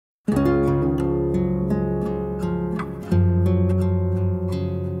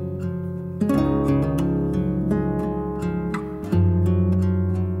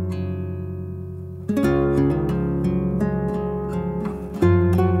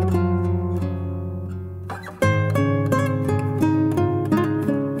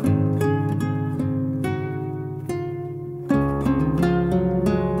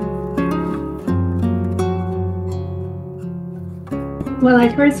I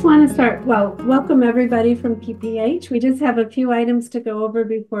first want to start, welcome everybody from PPH. We just have a few items to go over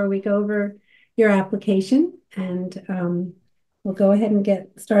before we go over your application, and we'll go ahead and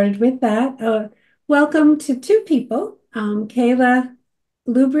get started with that. Welcome to two people, Kayla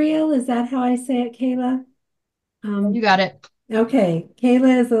Lubriel, is that how I say it, Kayla? You got it. Okay,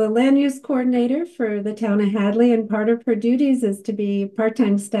 Kayla is a land use coordinator for the town of Hadley, and part of her duties is to be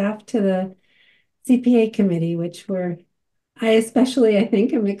part-time staff to the CPA committee, which I especially, I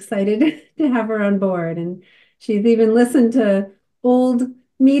think, am excited to have her on board. And she's even listened to old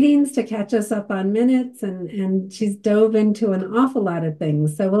meetings to catch us up on minutes, and she's dove into an awful lot of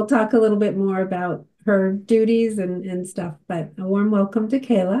things. So we'll talk a little bit more about her duties and stuff, but a warm welcome to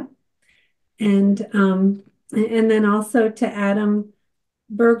Kayla. And then also to Adam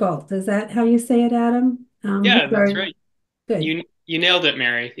Bergalt. Is that how you say it, Adam? Yeah, that's right. Good. You nailed it,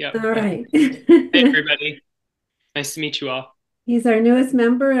 Mary. Yep. All right. Hey, everybody. Nice to meet you all. He's our newest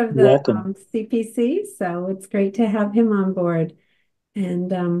member of the Welcome. CPC, so it's great to have him on board.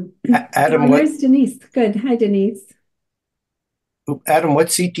 And Adam, here's Denise. Good. Hi, Denise.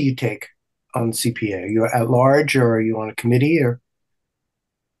 What seat do you take on CPA? Are you at large, or are you on a committee, or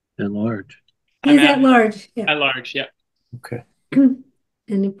At large? He's at large. Yeah. At large, yeah. okay? And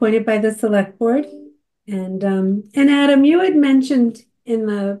appointed by the select board. And Adam, you had mentioned in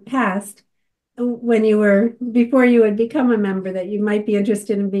the past before you had become a member, that you might be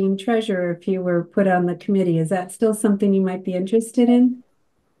interested in being treasurer if you were put on the committee. Is that still something you might be interested in?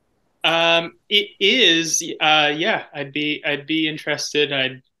 It is. Yeah, I'd be interested.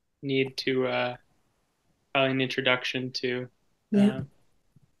 I'd need to probably an introduction to Yeah.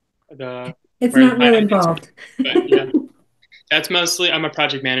 the. It's not real involved. But yeah, that's mostly. I'm a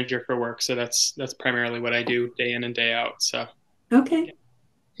project manager for work, so that's primarily what I do day in and day out. So. Okay. Yeah.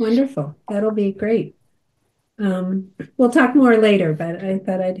 Wonderful. That'll be great. We'll talk more later, but I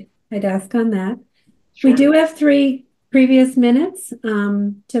thought I'd ask on that. Sure. We do have 3 previous minutes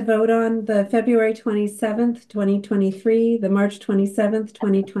to vote on: the February 27th, 2023, the March 27th,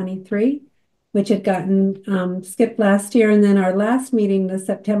 2023, which had gotten skipped last year, and then our last meeting, the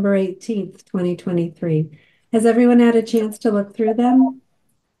September 18th, 2023. Has everyone had a chance to look through them?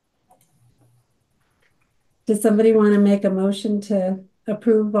 Does somebody want to make a motion to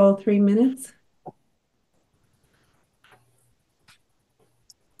approve all 3 minutes?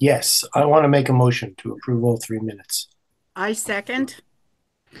 Yes, I want to make a motion to approve all 3 minutes. I second.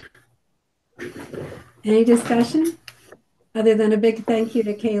 Any discussion other than a big thank you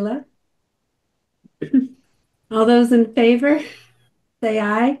to Kayla? All those in favor, say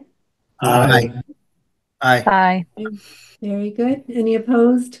aye. Aye. Aye. Very good. Any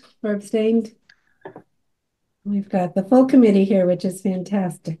opposed or abstained? We've got the full committee here, which is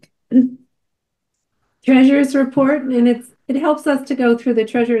fantastic. Treasurer's report, and it helps us to go through the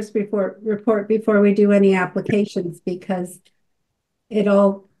treasurer's report before we do any applications, because it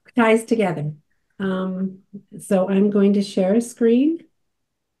all ties together. So I'm going to share a screen.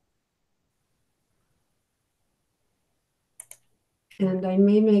 And I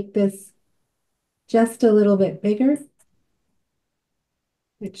may make this just a little bit bigger,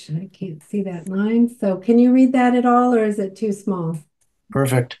 which I can't see that line. So can you read that at all, or is it too small?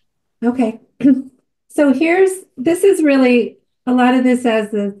 Perfect. Okay. So this is really, a lot of this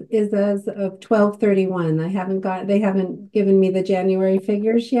is as of 12/31. They haven't given me the January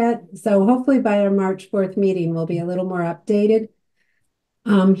figures yet. So hopefully by our March 4th meeting, we'll be a little more updated.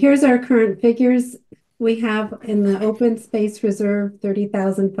 Here's our current figures. We have in the open space reserve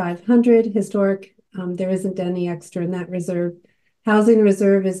 30,500. Historic, there isn't any extra in that reserve. Housing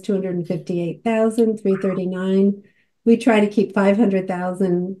reserve is 258,339. We try to keep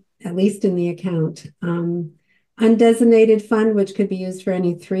 500,000 at least in the account. Undesignated fund, which could be used for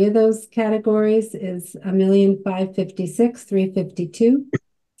any 3 of those categories, is 1,556,352.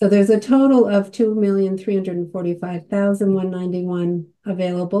 So there's a total of 2,345,191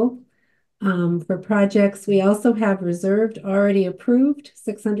 available for projects. We also have reserved, already approved,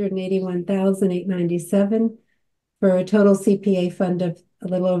 681,897 for a total CPA fund of a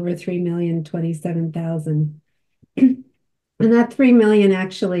little over 3,027,000. And that 3 million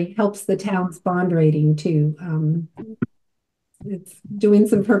actually helps the town's bond rating too. It's doing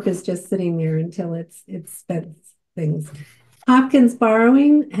some purpose just sitting there until it's spent things. Hopkins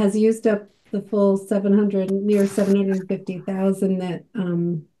borrowing has used up the full near 750,000 that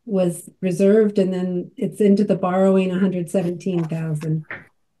was reserved, and then it's into the borrowing 117,000.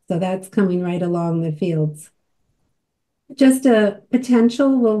 So that's coming right along the fields. Just a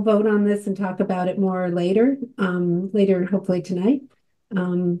potential, we'll vote on this and talk about it more later, hopefully tonight.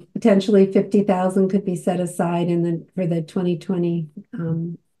 Potentially 50,000 could be set aside for the 2020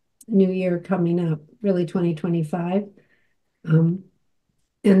 new year coming up, really 2025. And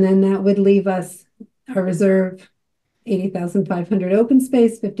then that would leave us a reserve 80,500 open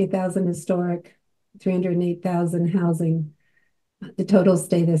space, 50,000 historic, 308,000 housing. The totals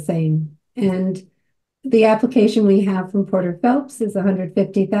stay the same. And the application we have from Porter Phelps is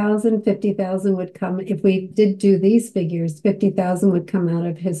 150,000. 50,000 would come, if we did do these figures, 50,000 would come out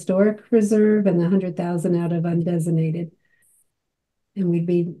of historic reserve and the 100,000 out of undesignated. And we'd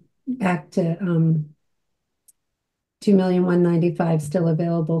be back to 2,195,000 still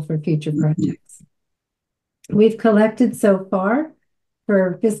available for future projects. We've collected so far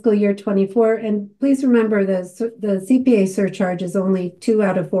for fiscal year 24, and please remember the CPA surcharge is only 2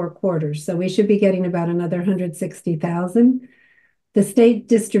 out of 4 quarters, so we should be getting about another 160,000. The state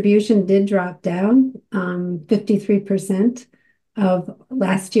distribution did drop down 53% of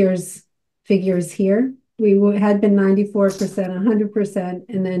last year's figures here. We had been 94%, 100%,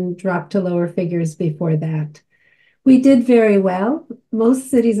 and then dropped to lower figures before that. We did very well. Most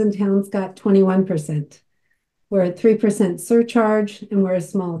cities and towns got 21%. We're at 3% surcharge, and we're a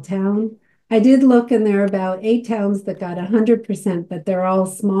small town. I did look, and there are about 8 towns that got 100%, but they're all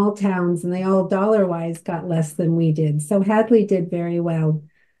small towns, and they all dollar-wise got less than we did. So Hadley did very well.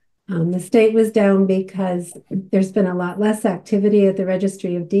 The state was down because there's been a lot less activity at the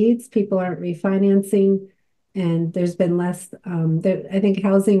Registry of Deeds. People aren't refinancing, and there's been less. I think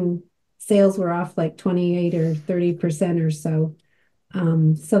housing sales were off like 28 or 30% or so.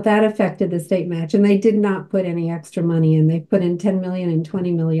 So that affected the state match, and they did not put any extra money in. They put in 10 million and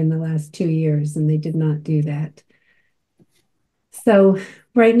 20 million the last 2 years, and they did not do that. So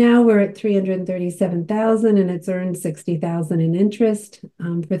right now we're at 337,000, and it's earned 60,000 in interest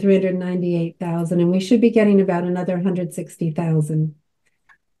for 398,000, and we should be getting about another 160,000.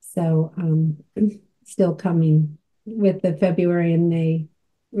 So still coming with the February and May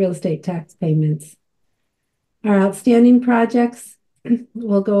real estate tax payments. Our outstanding projects,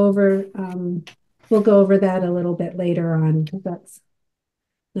 we'll go over that a little bit later on because that's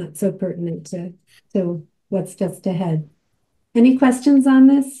not so pertinent to what's just ahead. Any questions on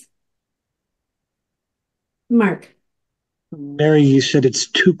this? Mark. Mary, you said it's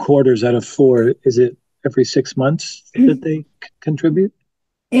 2 quarters out of 4. Is it every 6 months that they contribute?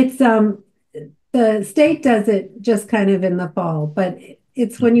 It's the state does it just kind of in the fall, but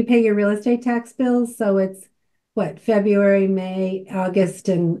it's when you pay your real estate tax bills. So it's what, February, May, August,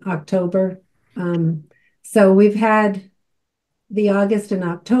 and October. So we've had the August and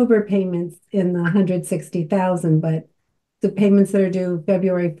October payments in the 160,000, but the payments that are due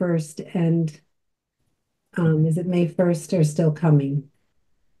February 1st and is it May 1st are still coming.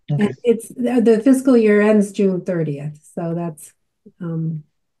 Okay. And it's the fiscal year ends June 30th. So that's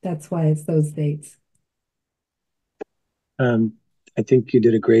why it's those dates. I think you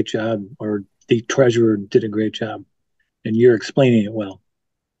did a great job, or the treasurer did a great job, and you're explaining it well.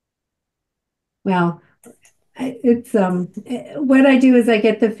 Well, it's what I do is I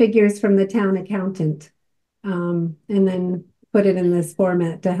get the figures from the town accountant, and then put it in this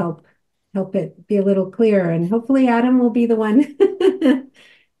format to help it be a little clearer. And hopefully Adam will be the one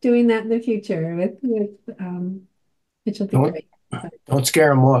doing that in the future which will be great. Don't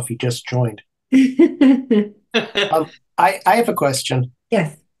scare him off. He just joined. I have a question.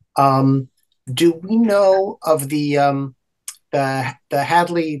 Yes. Do we know of the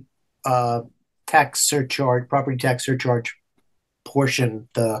Hadley tax surcharge, property tax surcharge portion,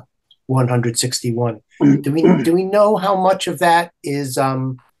 the 161? Do we know how much of that is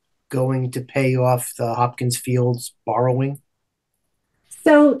going to pay off the Hopkins Fields borrowing?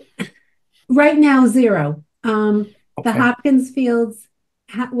 So right now, 0. Okay. The Hopkins Fields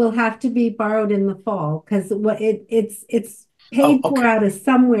will have to be borrowed in the fall because what it's paid for out of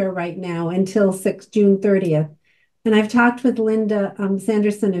somewhere right now until June 30th. And I've talked with Linda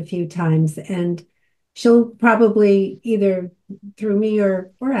Sanderson a few times, and she'll probably either through me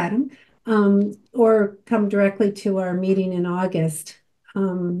or Adam or come directly to our meeting in August,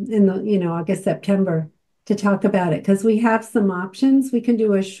 in the August, September, to talk about it, because we have some options. We can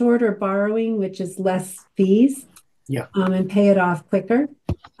do a shorter borrowing, which is less fees, and pay it off quicker,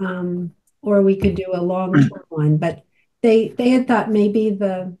 or we could do a long-term one. But they had thought maybe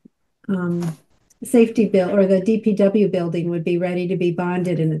the safety bill or the DPW building would be ready to be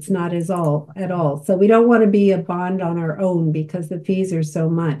bonded, and it's not at all. So we don't want to be a bond on our own because the fees are so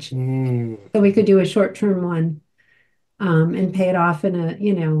much. So we could do a short-term one and pay it off in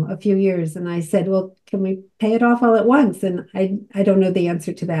a few years. And I said, well, can we pay it off all at once? And I don't know the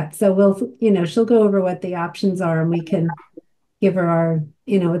answer to that. So we'll, she'll go over what the options are, and we can give her our,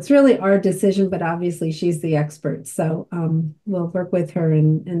 it's really our decision, but obviously she's the expert. So we'll work with her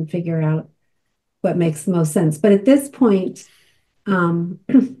and figure out what makes the most sense. But at this point,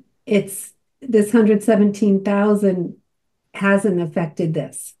 it's this 117,000 hasn't affected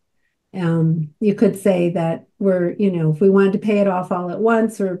this. You could say that if we wanted to pay it off all at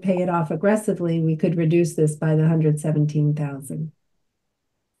once or pay it off aggressively, we could reduce this by the 117,000.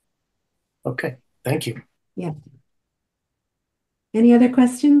 Okay, thank you. Yeah. Any other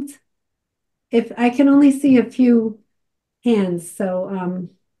questions? If I can only see a few hands, so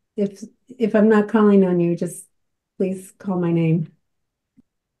if I'm not calling on you, just please call my name.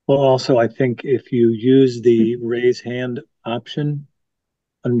 Well, also, I think if you use the raise hand option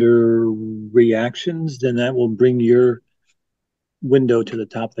under reactions, then that will bring your window to the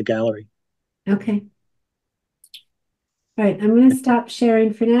top of the gallery. Okay. All right, I'm going to stop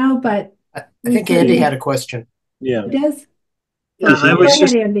sharing for now, but I think Andy had a question. Yeah. It does? Yeah, I Go was ahead,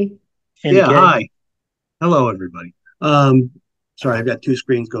 just, Andy. yeah, hi. Hello, everybody. Sorry, I've got two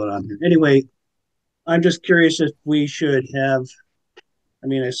screens going on here. Anyway, I'm just curious if we should have, I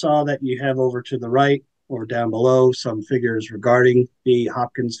mean, I saw that you have over to the right or down below some figures regarding the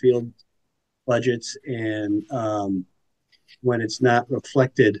Hopkins Field budgets and when it's not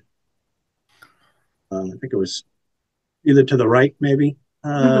reflected, I think it was either to the right, maybe.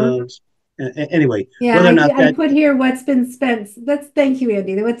 Anyway, Yeah, whether or not I that, put here what's been spent. Thank you,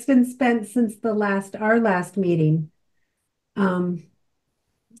 Andy. What's been spent since our last meeting. yeah,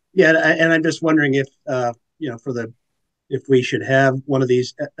 and I'm just wondering if, if we should have one of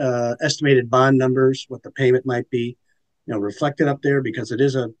these estimated bond numbers, what the payment might be, reflected up there because it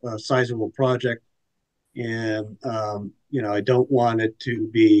is a sizable project. And, I don't want it to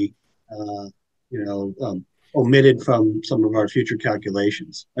be, omitted from some of our future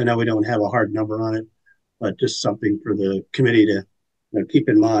calculations. I know we don't have a hard number on it, but just something for the committee to keep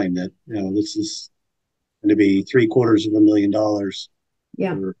in mind that, this is going to be $750,000.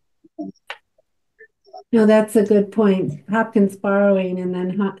 Yeah. For, No, that's a good point. Hopkins borrowing and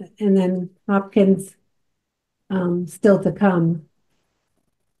then Hopkins still to come.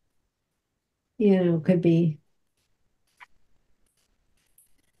 Could be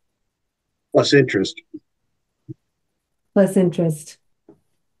plus interest. plus interest.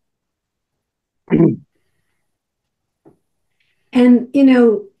 And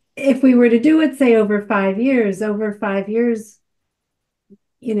if we were to do it, say over 5 years,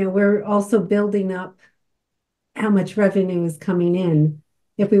 we're also building up how much revenue is coming in.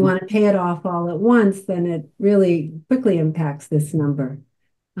 If we want to pay it off all at once, then it really quickly impacts this number.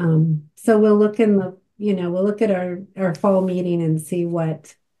 So we'll look at our fall meeting and see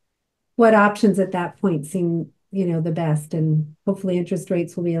what options at that point seem, the best. And hopefully interest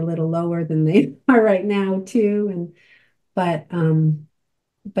rates will be a little lower than they are right now too. But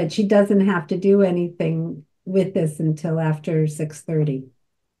she doesn't have to do anything with this until after 6:30,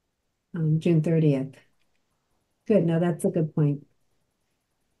 June 30th. Good. No, that's a good point.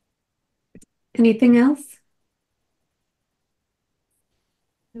 Anything else?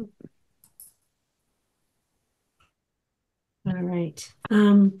 Nope. All right.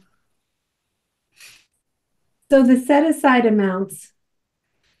 So the set aside amounts,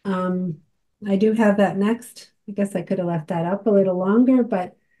 I do have that next. I guess I could have left that up a little longer,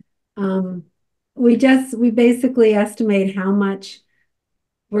 but we basically estimate how much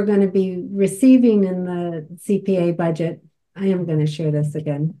we're going to be receiving in the CPA budget. I am going to share this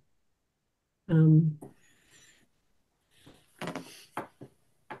again.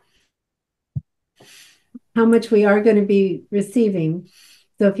 How much we are going to be receiving.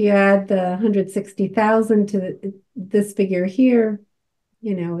 So if you add the 160,000 to this figure here,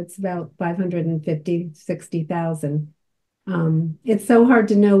 it's about 550,000-60,000. It's so hard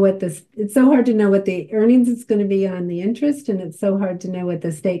to know what the earnings is going to be on the interest, and it's so hard to know what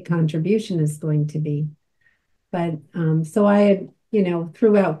the state contribution is going to be. But so I had,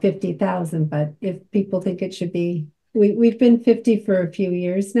 threw out 50,000, but if people think it should be, we've been 50 for a few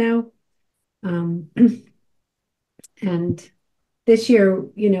years now. And this year,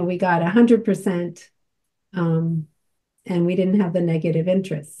 we got 100%, and we didn't have the negative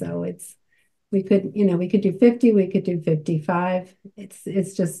interest. So we could do 50, we could do 55.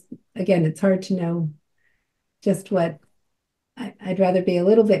 It's just, again, it's hard to know just what. I'd rather be a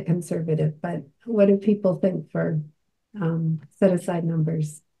little bit conservative, but what do people think for set aside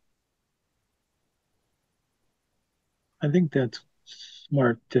numbers? I think that's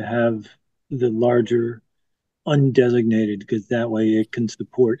smart to have the larger undesignated because that way it can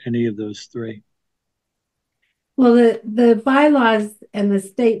support any of those three. Well, the bylaws and the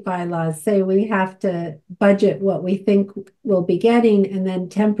state bylaws say we have to budget what we think we'll be getting, and then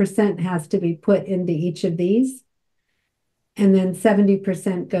 10% has to be put into each of these. And then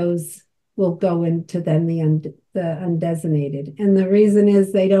 70% will go into then the undesignated. And the reason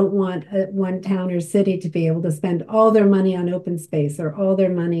is they don't want one town or city to be able to spend all their money on open space or all their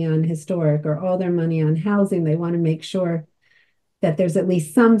money on historic or all their money on housing. They want to make sure that there's at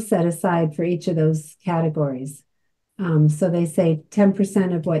least some set aside for each of those categories. So they say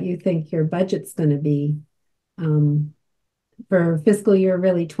 10% of what you think your budget's going to be for fiscal year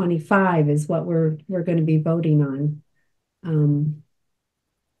really 25 is what we're going to be voting on.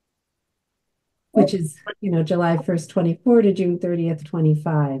 Which is, July 1st, 24 to June 30th,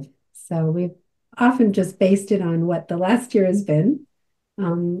 25. So we've often just based it on what the last year has been,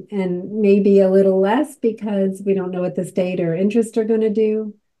 and maybe a little less because we don't know what the state or interest are going to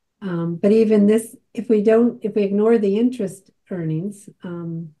do. But even this, if we ignore the interest earnings,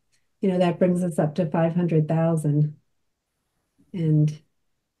 that brings us up to 500,000.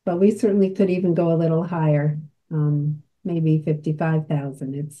 But we certainly could even go a little higher, maybe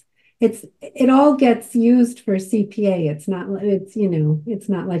 55,000. It all gets used for CPA. It's not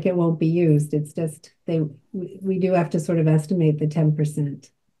like it won't be used. It's just we do have to sort of estimate the 10%.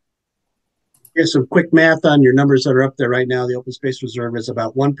 Here's some quick math on your numbers that are up there right now. The open space reserve is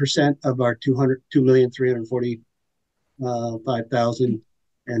about 1% of our 2,345,000,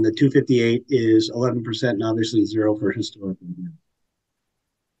 and the 258 is 11%, and obviously zero for historical.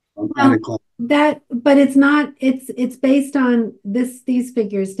 But it's not. It's based on these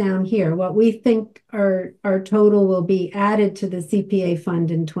figures down here. What we think our total will be added to the CPA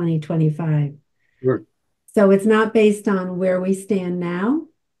fund in 2025. Sure. So it's not based on where we stand now.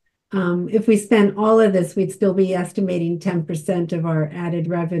 If we spent all of this, we'd still be estimating 10% of our added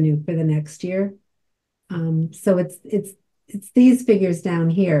revenue for the next year. So it's these figures down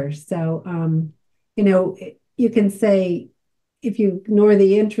here. So you can say if you ignore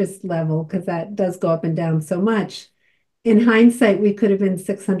the interest level, because that does go up and down so much. In hindsight, we could have been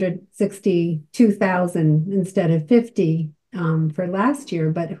 662,000 instead of 50 for last year,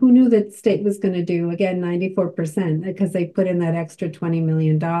 but who knew that state was going to do again 94% because they put in that extra $20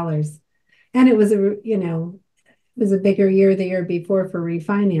 million, and it was a bigger year the year before for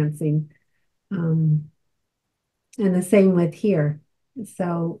refinancing, and the same with here.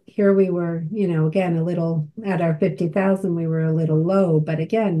 So here we were, again, a little at our 50,000, we were a little low, but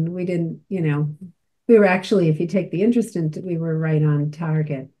again, we didn't, we were actually, if you take the interest into, we were right on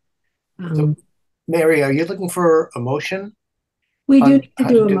target. So, Mary, are you looking for a motion? We do need to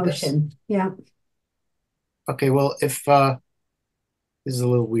do a motion. Yeah. Okay, well, if this is a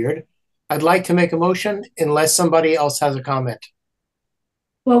little weird, I'd like to make a motion unless somebody else has a comment.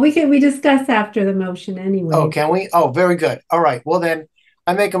 Well, we discuss after the motion anyway. Oh, can we? Oh, very good. All right. Well, then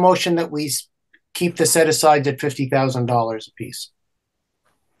I make a motion that we keep the set aside at $50,000 a piece.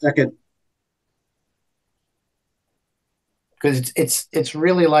 Second. Because it's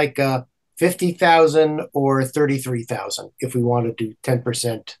really like 50,000 or 33,000 if we want to do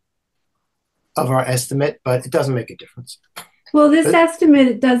 10% of our estimate, but it doesn't make a difference. Well, this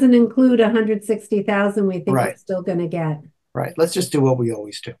estimate doesn't include 160,000 we think we're still going to get. Right. Let's just do what we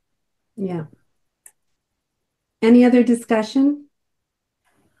always do. Yeah. Any other discussion?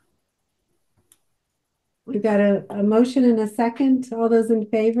 We've got a motion and a second. All those in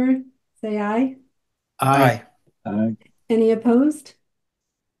favor, say aye. Aye. Aye. Any opposed?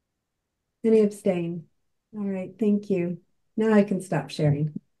 Any abstain? All right, thank you. Now I can stop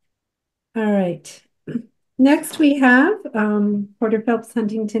sharing. All right. Next we have Porter Phelps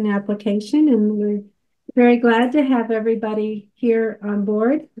Huntington application, and we're very glad to have everybody here on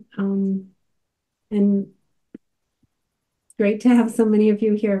board. And great to have so many of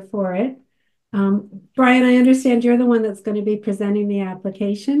you here for it. Brian, I understand you're the one that's going to be presenting the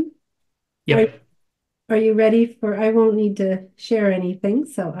application. Yep. Are you ready for, I won't need to share anything,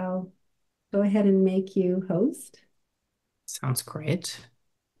 so I'll go ahead and make you host. Sounds great.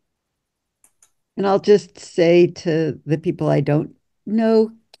 And I'll just say to the people I don't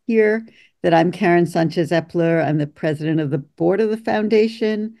know here that I'm Karen Sanchez Epler. I'm the president of the board of the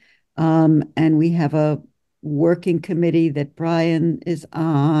foundation. And we have a working committee that Brian is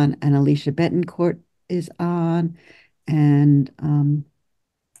on and Alicia Betancourt is on. And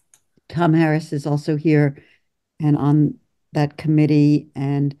Tom Harris is also here and on that committee.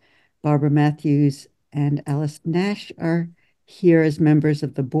 And Barbara Matthews and Alice Nash are here as members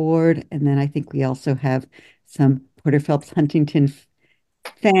of the board. And then I think we also have some Porter Phelps Huntington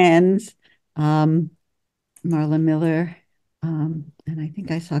fans, Marla Miller, and I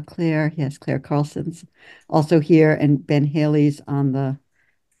think I saw Claire. Yes, Claire Carlson's also here, and Ben Haley's um,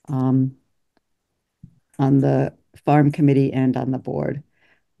 on the farm committee and on the board.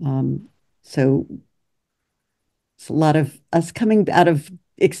 So it's a lot of us coming out of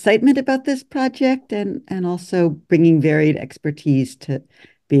excitement about this project and also bringing varied expertise to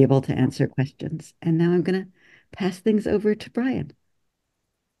be able to answer questions. And now I'm going to pass things over to Brian.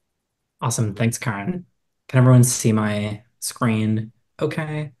 Awesome. Thanks, Karen. Can everyone see my screen?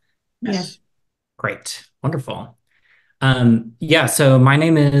 Okay. Yes. Great. Wonderful. Yeah, so my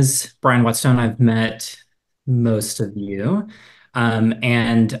name is Brian Whetstone. I've met most of you.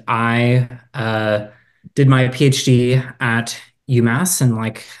 And I did my PhD at UMass. And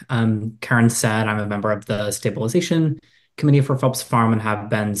like Karen said, I'm a member of the Stabilization Committee for Phelps Farm and have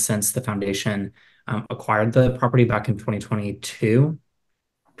been since the foundation acquired the property back in 2022.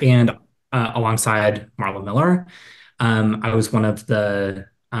 And alongside Marla Miller, I was one of the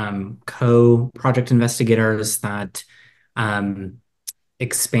co-project investigators that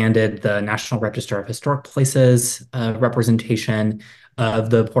expanded the National Register of Historic Places representation of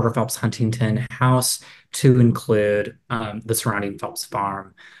the Porter Phelps Huntington House to include the surrounding Phelps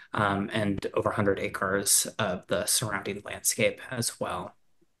Farm and over 100 acres of the surrounding landscape as well.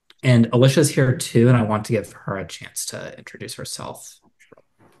 And Alicia's here too, and I want to give her a chance to introduce herself.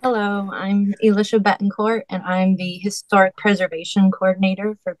 Hello, I'm Alicia Betancourt, and I'm the Historic Preservation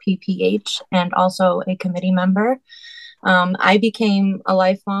Coordinator for PPH and also a committee member. I became a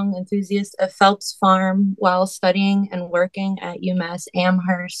lifelong enthusiast of Phelps Farm while studying and working at UMass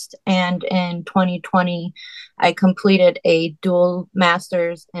Amherst. And in 2020, I completed a dual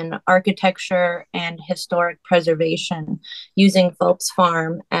master's in architecture and historic preservation using Phelps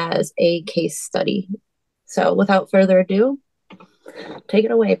Farm as a case study. So without further ado, take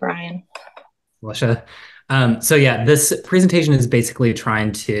it away, Brian. Alicia. So yeah, this presentation is basically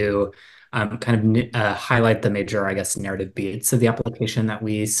trying to highlight the major, I guess, narrative beats of the application that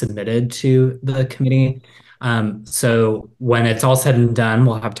we submitted to the committee. So when it's all said and done,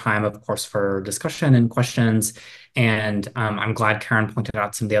 we'll have time, of course, for discussion and questions. And I'm glad Karen pointed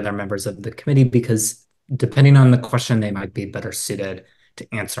out some of the other members of the committee because depending on the question, they might be better suited to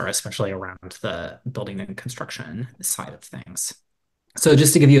answer, especially around the building and construction side of things. So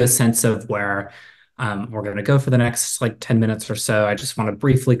just to give you a sense of where we're going to go for the next 10 minutes or so, I just want to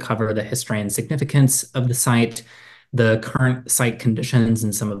briefly cover the history and significance of the site, the current site conditions,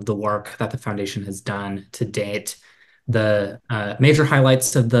 and some of the work that the foundation has done to date, the major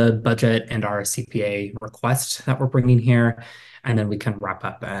highlights of the budget and our CPA request that we're bringing here, and then we can wrap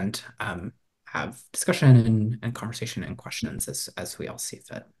up and have discussion and conversation and questions as we all see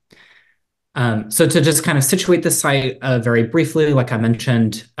fit. So to just kind of situate the site very briefly, like I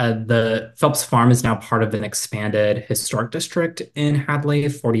mentioned, the Phelps Farm is now part of an expanded historic district in Hadley,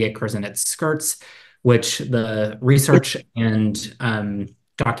 40 acres in its skirts, which the research and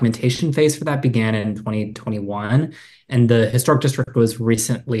documentation phase for that began in 2021. And the historic district was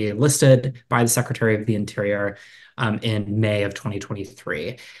recently listed by the Secretary of the Interior in May of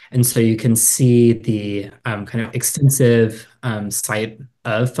 2023. And so you can see the kind of extensive site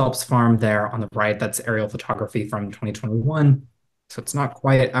of Phelps Farm there on the right. That's aerial photography from 2021. So it's not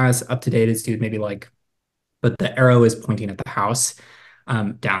quite as up to date as you'd maybe like, but the arrow is pointing at the house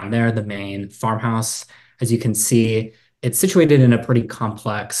down there, the main farmhouse. As you can see, it's situated in a pretty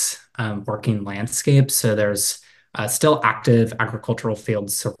complex working landscape. So there's still active agricultural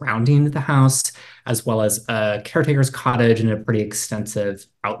fields surrounding the house, as well as a caretaker's cottage and a pretty extensive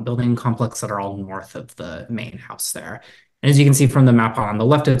outbuilding complex that are all north of the main house there. And as you can see from the map on the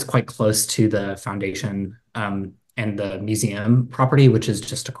left, it's quite close to the foundation and the museum property, which is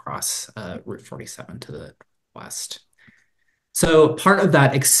just across Route 47 to the west. So part of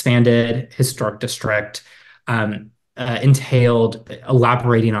that expanded historic district entailed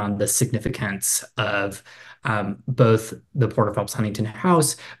elaborating on the significance of both the Porter Phelps Huntington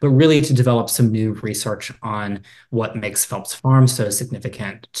House, but really to develop some new research on what makes Phelps Farm so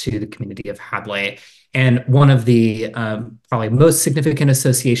significant to the community of Hadley. And one of the probably most significant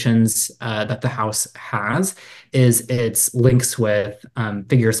associations that the house has is its links with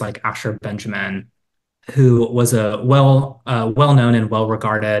figures like Asher Benjamin, who was a well-known and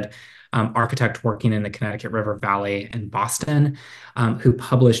well-regarded architect working in the Connecticut River Valley in Boston, who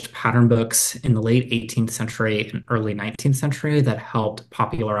published pattern books in the late 18th century and early 19th century that helped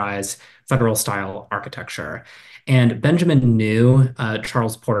popularize federal-style architecture. And Benjamin knew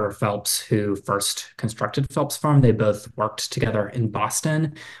Charles Porter Phelps, who first constructed Phelps Farm. They both worked together in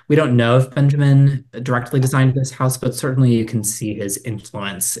Boston. We don't know if Benjamin directly designed this house, but certainly you can see his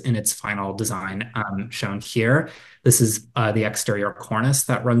influence in its final design shown here. This is the exterior cornice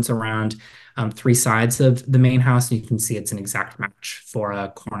that runs around three sides of the main house, and you can see it's an exact match for a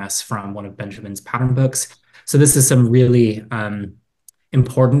cornice from one of Benjamin's pattern books. So this is some really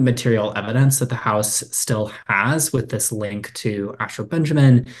important material evidence that the house still has with this link to Asher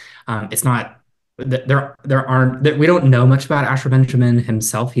Benjamin. It's not there aren't we don't know much about Asher Benjamin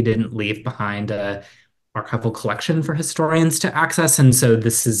himself. He didn't leave behind a archival collection for historians to access, and so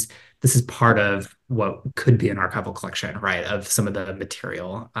this is part of what could be an archival collection, right, of some of the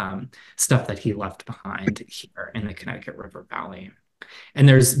material stuff that he left behind here in the Connecticut River Valley. And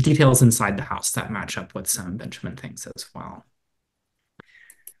there's details inside the house that match up with some Benjamin things as well.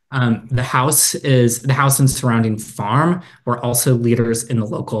 The house and surrounding farm were also leaders in the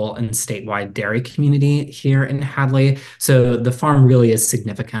local and statewide dairy community here in Hadley. So the farm really is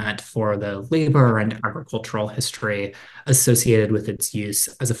significant for the labor and agricultural history associated with its use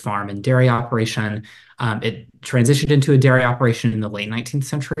as a farm and dairy operation. It transitioned into a dairy operation in the late 19th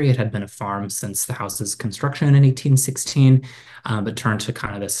century. It had been a farm since the house's construction in 1816, but turned to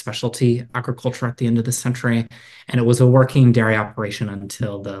kind of this specialty agriculture at the end of the century. And it was a working dairy operation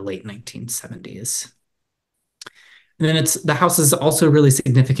until the late 1970s. And then the house is also really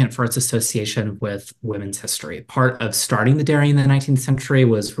significant for its association with women's history. Part of starting the dairy in the 19th century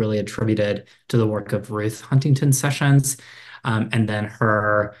was really attributed to the work of Ruth Huntington Sessions, and then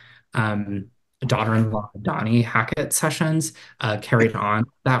her daughter-in-law, Donnie Hackett Sessions, carried on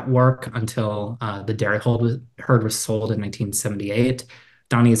that work until the dairy herd was sold in 1978.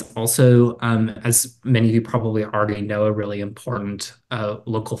 Donnie is also, as many of you probably already know, a really important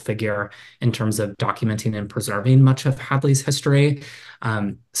local figure in terms of documenting and preserving much of Hadley's history.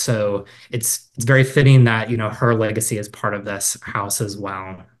 So it's very fitting that, you know, her legacy is part of this house as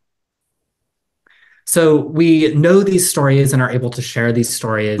well. So we know these stories and are able to share these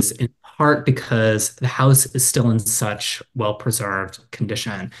stories in part because the house is still in such well-preserved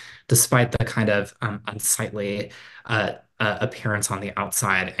condition, despite the kind of unsightly appearance on the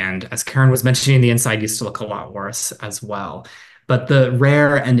outside. And as Karen was mentioning, the inside used to look a lot worse as well. But the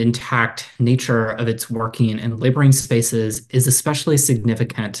rare and intact nature of its working and laboring spaces is especially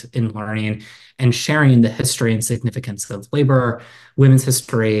significant in learning and sharing the history and significance of labor, women's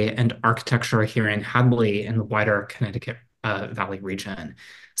history, and architecture here in Hadley and the wider Connecticut Valley region.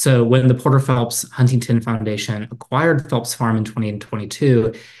 So when the Porter Phelps Huntington Foundation acquired Phelps Farm in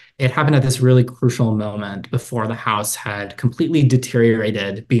 2022, it happened at this really crucial moment before the house had completely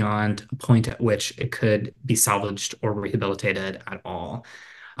deteriorated beyond a point at which it could be salvaged or rehabilitated at all.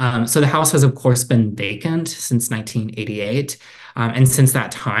 So the house has, of course, been vacant since 1988. And since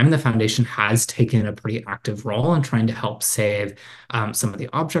that time, the foundation has taken a pretty active role in trying to help save some of the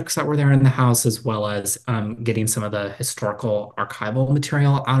objects that were there in the house, as well as getting some of the historical archival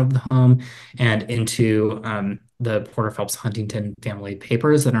material out of the home and into the Porter Phelps Huntington family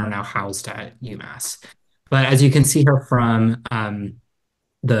papers that are now housed at UMass. But as you can see here from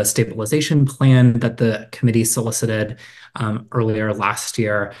the stabilization plan that the committee solicited earlier last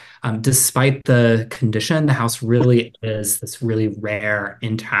year, despite the condition, the house really is this really rare,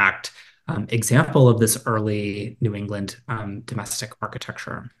 intact example of this early New England domestic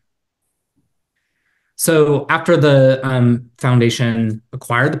architecture. So after the foundation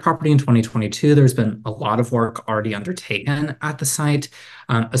acquired the property in 2022, there's been a lot of work already undertaken at the site,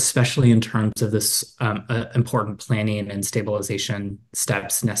 especially in terms of this important planning and stabilization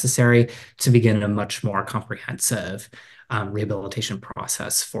steps necessary to begin a much more comprehensive rehabilitation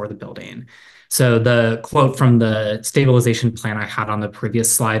process for the building. So the quote from the stabilization plan I had on the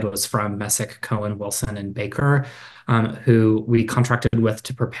previous slide was from Messick, Cohen, Wilson, and Baker, who we contracted with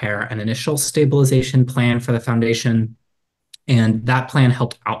to prepare an initial stabilization plan for the foundation. And that plan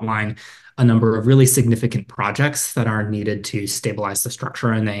helped outline a number of really significant projects that are needed to stabilize the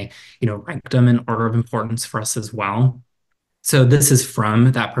structure, and they, you know, ranked them in order of importance for us as well. So this is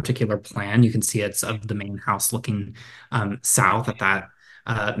from that particular plan. You can see it's of the main house looking south at that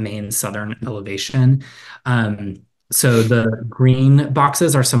main southern elevation. So the green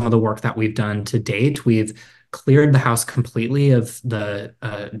boxes are some of the work that we've done to date. We've cleared the house completely of the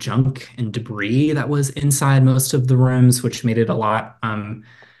junk and debris that was inside most of the rooms, which made it a lot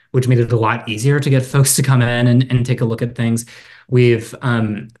easier to get folks to come in and take a look at things. We've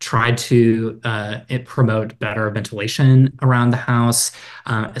tried to promote better ventilation around the house,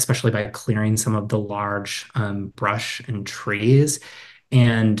 especially by clearing some of the large brush and trees.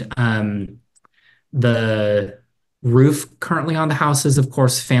 And roof currently on the house is, of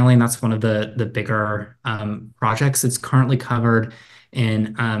course, failing. That's one of the bigger projects. It's currently covered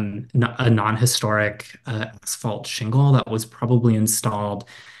in a non-historic asphalt shingle that was probably installed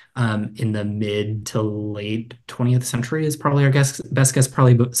in the mid to late 20th century is probably our best guess,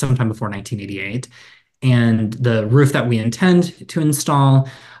 probably sometime before 1988. And the roof that we intend to install,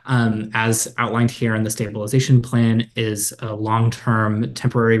 as outlined here in the stabilization plan, is a long-term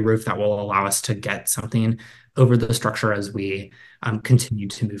temporary roof that will allow us to get something over the structure as we continue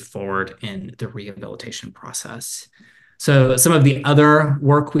to move forward in the rehabilitation process. So some of the other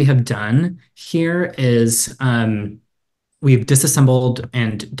work we have done here is we've disassembled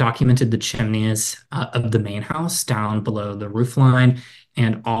and documented the chimneys of the main house down below the roof line,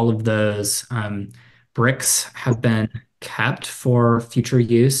 and all of those bricks have been kept for future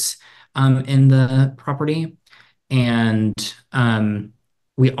use in the property. And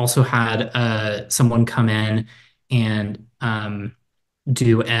we also had someone come in and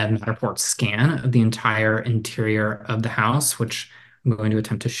do a Matterport scan of the entire interior of the house, which I'm going to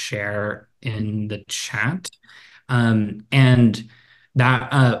attempt to share in the chat. And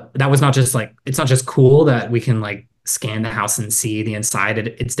that was not just like, it's not just cool that we can like scan the house and see the inside.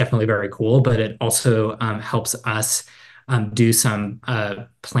 It's definitely very cool, but it also helps us do some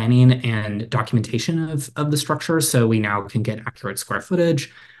planning and documentation of the structure. So we now can get accurate square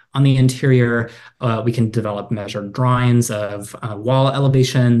footage on the interior. We can develop measured drawings of wall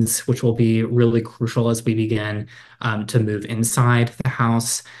elevations, which will be really crucial as we begin to move inside the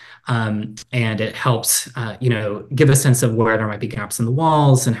house. And it helps, give a sense of where there might be gaps in the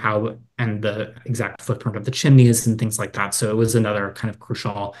walls and the exact footprint of the chimneys and things like that. So it was another kind of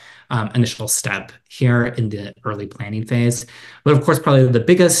crucial initial step here in the early planning phase. But of course, probably the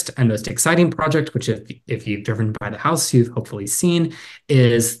biggest and most exciting project, which if you've driven by the house, you've hopefully seen,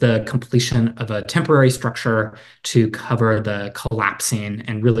 is the completion of a temporary structure to cover the collapsing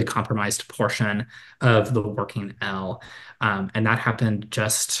and really compromised portion of the working L. And that happened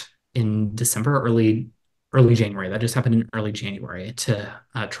just in December, early January. That just happened in early January to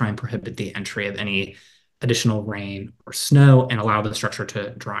try and prohibit the entry of any additional rain or snow and allow the structure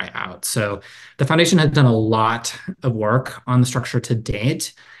to dry out. So the foundation has done a lot of work on the structure to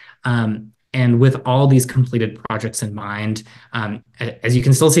date. And with all these completed projects in mind, as you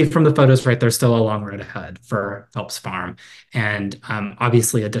can still see from the photos, right, there's still a long road ahead for Phelps Farm. And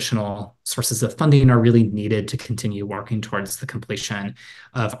obviously additional sources of funding are really needed to continue working towards the completion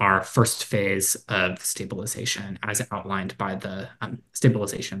of our first phase of stabilization as outlined by the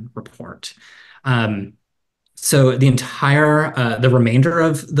stabilization report. So the remainder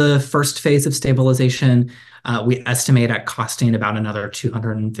of the first phase of stabilization, we estimate at costing about another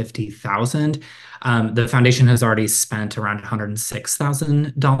 $250,000. The foundation has already spent around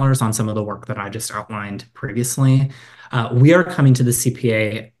 $106,000 on some of the work that I just outlined previously. We are coming to the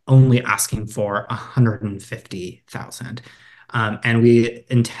CPA only asking for $150,000. And we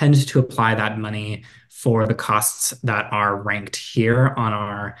intend to apply that money for the costs that are ranked here on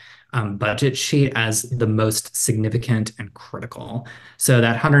our budget sheet as the most significant and critical. So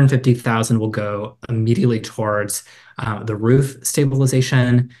that $150,000 will go immediately towards the roof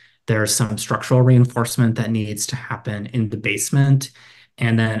stabilization. There's some structural reinforcement that needs to happen in the basement.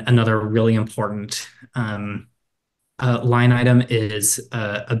 And then another really important line item is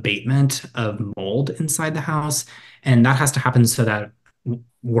abatement of mold inside the house. And that has to happen so that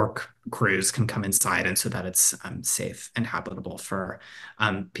work crews can come inside and so that it's safe and habitable for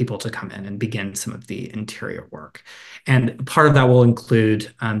people to come in and begin some of the interior work. And part of that will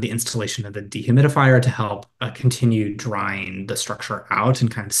include the installation of the dehumidifier to help continue drying the structure out and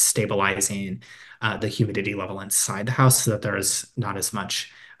kind of stabilizing the humidity level inside the house so that there's not as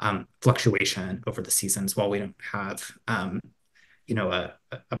much fluctuation over the seasons while we don't have a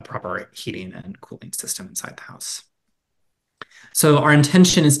proper heating and cooling system inside the house. So our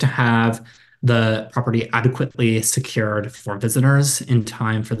intention is to have the property adequately secured for visitors in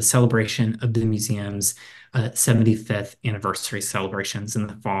time for the celebration of the museum's 75th anniversary celebrations in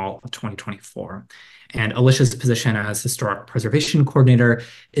the fall of 2024. And Alicia's position as Historic Preservation Coordinator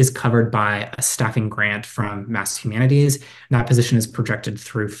is covered by a staffing grant from Mass Humanities. And that position is projected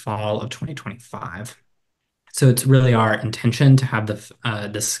through fall of 2025. So it's really our intention to have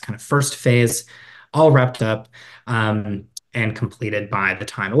this kind of first phase all wrapped up and completed by the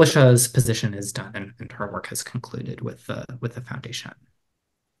time Alicia's position is done and her work has concluded with the foundation.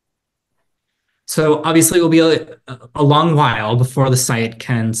 So obviously it will be a long while before the site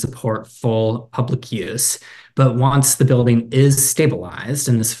can support full public use, but once the building is stabilized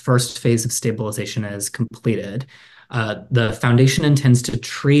and this first phase of stabilization is completed, The foundation intends to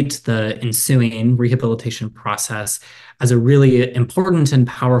treat the ensuing rehabilitation process as a really important and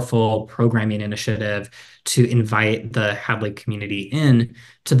powerful programming initiative to invite the Hadley community in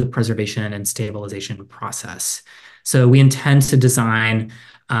to the preservation and stabilization process. So we intend to design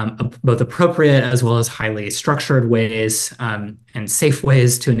both appropriate as well as highly structured ways and safe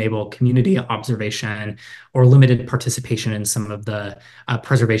ways to enable community observation or limited participation in some of the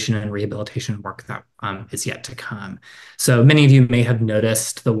preservation and rehabilitation work that is yet to come. So many of you may have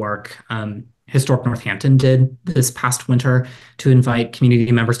noticed the work Historic Northampton did this past winter to invite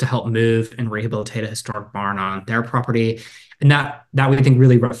community members to help move and rehabilitate a historic barn on their property. And that we think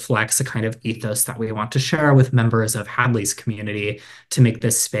really reflects a kind of ethos that we want to share with members of Hadley's community to make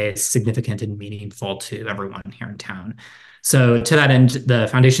this space significant and meaningful to everyone here in town. So to that end, the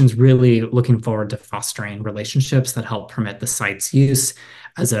foundation's really looking forward to fostering relationships that help permit the site's use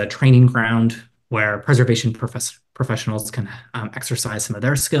as a training ground where preservation professionals can exercise some of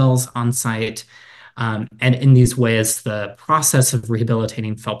their skills on site. And in these ways, the process of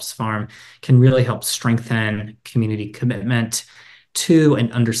rehabilitating Phelps Farm can really help strengthen community commitment to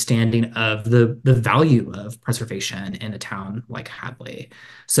an understanding of the value of preservation in a town like Hadley.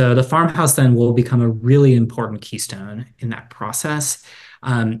 So the farmhouse then will become a really important keystone in that process.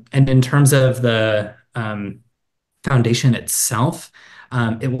 And in terms of the foundation itself,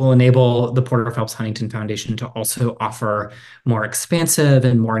 it will enable the Porter Phelps Huntington Foundation to also offer more expansive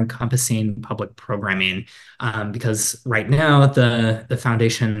and more encompassing public programming, because right now the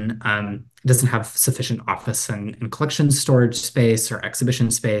foundation doesn't have sufficient office and collection storage space or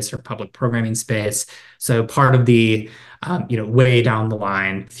exhibition space or public programming space. So part of the way down the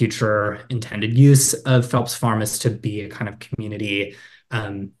line future intended use of Phelps Farm is to be a kind of community,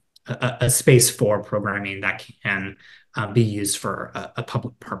 a space for programming that can be used for a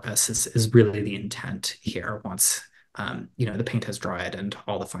public purpose is really the intent here once the paint has dried and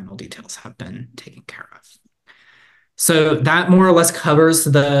all the final details have been taken care of. So that more or less covers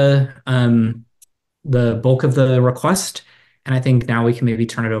the bulk of the request. And I think now we can maybe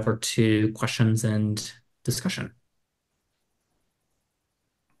turn it over to questions and discussion.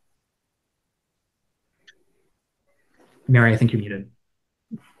 Mary, I think you're muted.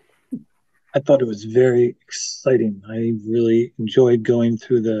 I thought it was very exciting. I really enjoyed going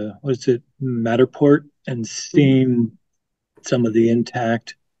through the, Matterport and seeing some of the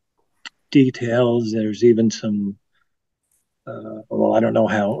intact details. There's even some, I don't know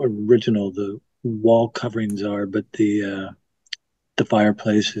how original the wall coverings are, but the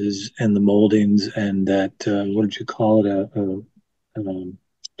fireplaces and the moldings and that, what did you call it?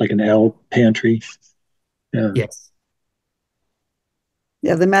 Like an L pantry. Yeah. Yes.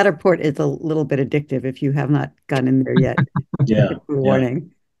 Yeah, the Matterport is a little bit addictive if you have not gone in there yet. Yeah.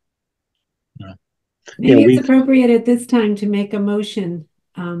 Warning. Yeah. Maybe it's appropriate at this time to make a motion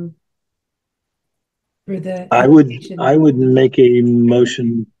for the I would make a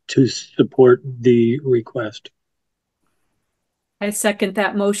motion to support the request. I second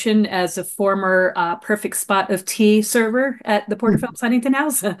that motion as a former perfect spot of tea server at the Porter Phelps Huntington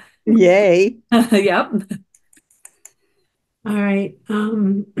House. Yay. Yep. All right.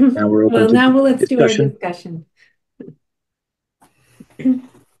 Now we're open to now let's discussion. do our discussion.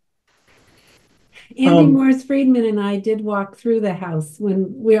 Andy Morris Friedman and I did walk through the house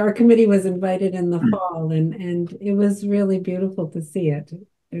when our committee was invited in the fall, and it was really beautiful to see it.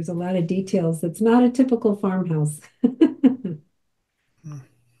 There's a lot of details. It's not a typical farmhouse.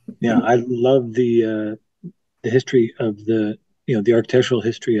 Yeah, I love the history of the architectural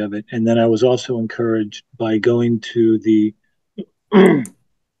history of it, and then I was also encouraged by going to the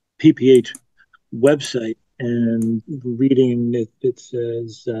PPH website and reading it. It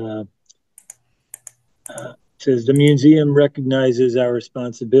says the museum recognizes our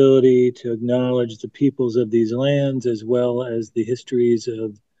responsibility to acknowledge the peoples of these lands as well as the histories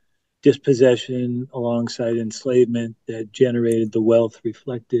of dispossession alongside enslavement that generated the wealth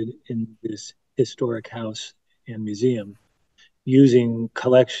reflected in this historic house and museum. Using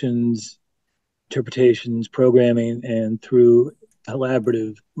collections, interpretations, programming, and through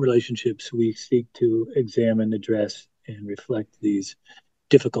collaborative relationships, we seek to examine, address, and reflect these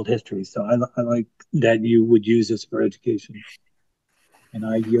difficult histories. So I like that you would use this for education. And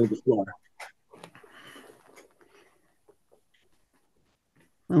I yield the floor.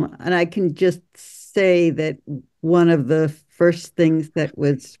 Well, and I can just say that one of the first things that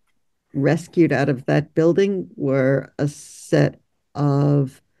was rescued out of that building were a set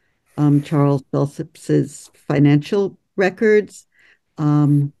of Charles Phillips's financial records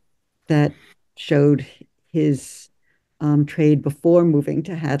that showed his trade before moving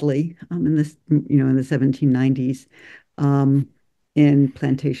to Hadley in this, in the 1790s in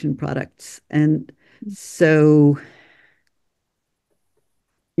plantation products. And so,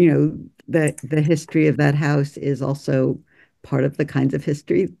 the history of that house is also part of the kinds of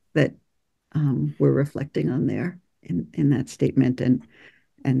history that we're reflecting on there in that statement. And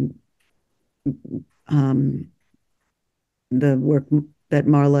um, the work that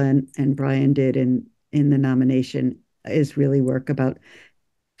Marla and Brian did in the nomination is really work about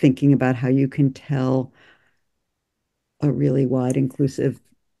thinking about how you can tell a really wide, inclusive,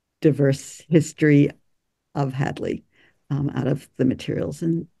 diverse history of Hadley out of the materials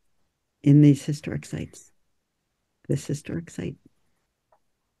in these historic sites, this historic site.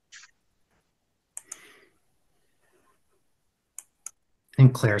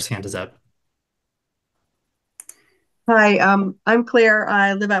 And Claire's hand is up. Hi, I'm Claire.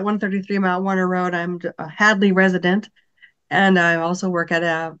 I live at 133 Mount Warner Road. I'm a Hadley resident, and I also work at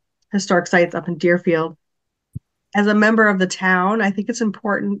a historic sites up in Deerfield. As a member of the town, I think it's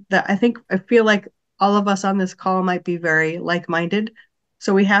important that I feel like all of us on this call might be very like-minded.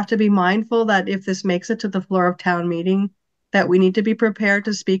 So we have to be mindful that if this makes it to the floor of town meeting, that we need to be prepared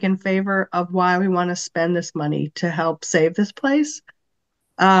to speak in favor of why we want to spend this money to help save this place.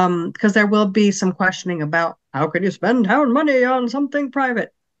 Because there will be some questioning about how could you spend town money on something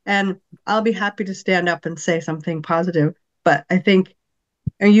private? And I'll be happy to stand up and say something positive. But I think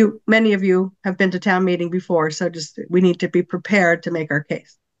many of you have been to town meeting before, so just we need to be prepared to make our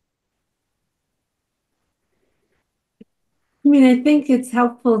case. I mean, I think it's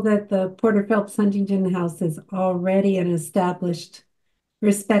helpful that the Porter Phelps Huntington House is already an established,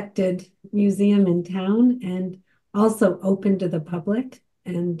 respected museum in town and also open to the public.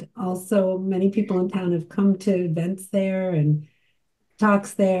 And also many people in town have come to events there and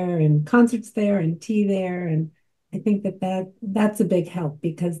talks there and concerts there and tea there. And I think that's a big help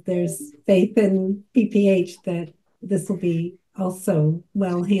because there's faith in PPH that this will be also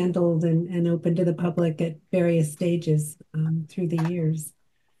well handled and open to the public at various stages through the years.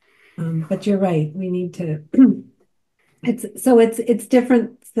 But you're right, we need to it's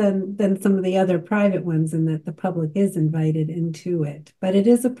different than some of the other private ones in that the public is invited into it, but it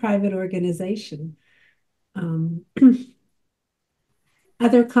is a private organization.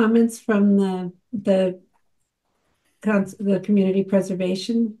 Other comments from the Community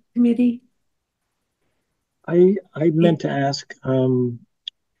Preservation Committee? I meant to ask how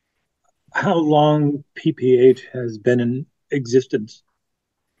long PPH has been in existence,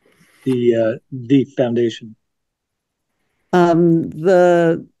 the foundation.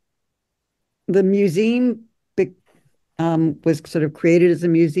 The museum was sort of created as a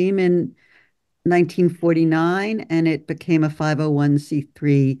museum in 1949, and it became a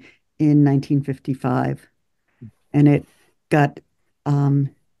 501c3 in 1955. And it got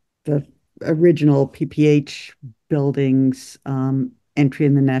the original PPH buildings entry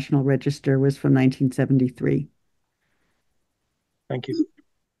in the National Register was from 1973. Thank you.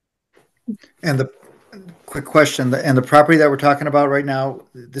 And the quick question, and the property that we're talking about right now,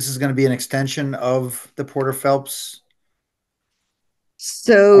 this is going to be an extension of the Porter Phelps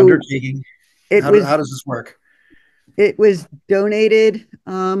undertaking. How does this work? It was donated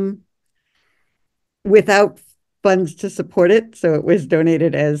without funds to support it. So it was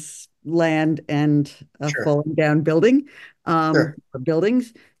donated as land and a falling down building,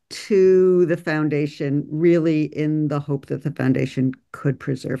 buildings to the foundation, really in the hope that the foundation could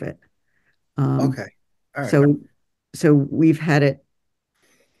preserve it. Okay. All right. So we've had it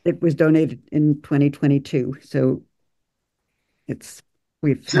was donated in 2022. So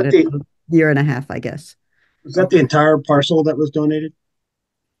we've had it a year and a half, I guess. Was that the entire parcel that was donated?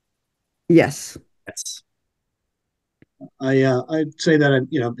 Yes. Yes. I'd say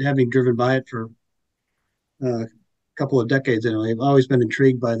that having driven by it for a couple of decades anyway, I've always been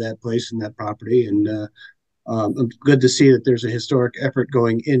intrigued by that place and that property, and good to see that there's a historic effort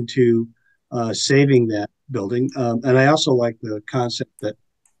going into saving that building. And I also like the concept that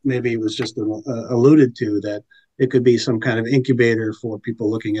maybe it was just alluded to, that it could be some kind of incubator for people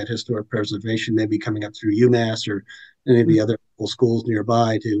looking at historic preservation, maybe coming up through UMass or any of the other schools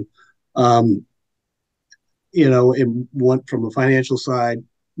nearby to, from a financial side,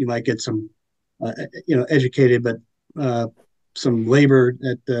 you might get some, educated, but some labor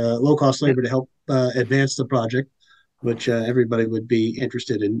low cost labor to help advance the project, which everybody would be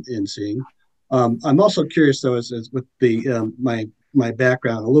interested in seeing. I'm also curious, though, as with the my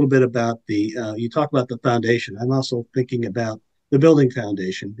background, a little bit about you talk about the foundation. I'm also thinking about the building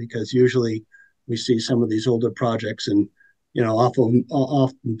foundation, because usually we see some of these older projects, and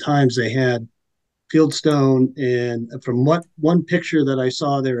oftentimes they had fieldstone, and from what one picture that I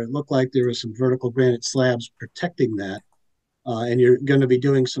saw there, it looked like there was some vertical granite slabs protecting that. And you're going to be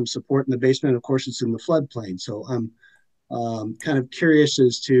doing some support in the basement. Of course, it's in the floodplain. So I'm kind of curious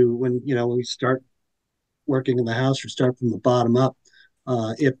as to when we start working in the house or start from the bottom up,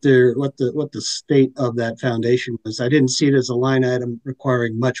 if there what the state of that foundation was. I didn't see it as a line item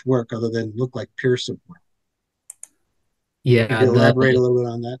requiring much work other than look like peer support. Yeah, could you elaborate a little bit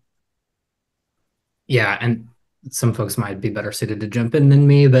on that? Yeah, and some folks might be better suited to jump in than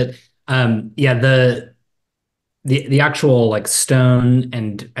me, but yeah, the actual like stone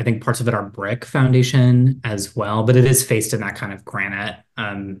and I think parts of it are brick foundation as well, but it is faced in that kind of granite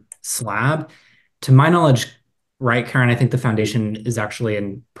slab. To my knowledge, right, Karen, I think the foundation is actually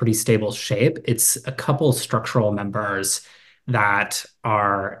in pretty stable shape. It's a couple structural members that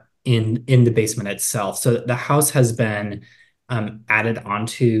are in the basement itself. So the house has been added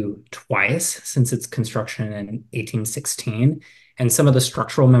onto twice since its construction in 1816. And some of the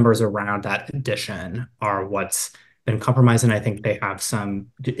structural members around that addition are what's been compromised. And I think they have some,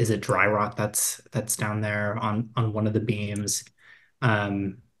 is it dry rot that's down there on one of the beams?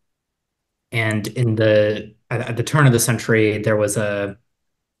 And at the turn of the century, there was one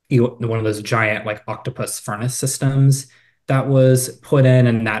of those giant like octopus furnace systems that was put in,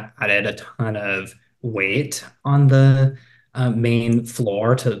 and that added a ton of weight on the main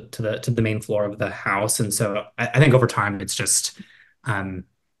floor to the main floor of the house. And so I think over time it's just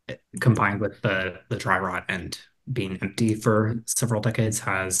combined with the dry rot and being empty for several decades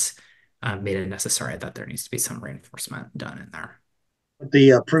has made it necessary that there needs to be some reinforcement done in there.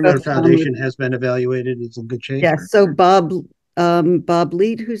 The perimeter foundation has been evaluated. It's in good shape. Yeah. So Bob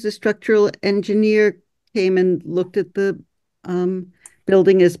Lead, who's a structural engineer, came and looked at the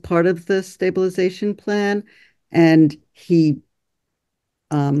building as part of the stabilization plan, and he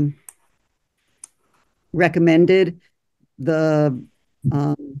recommended the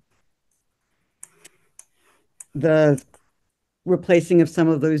replacing of some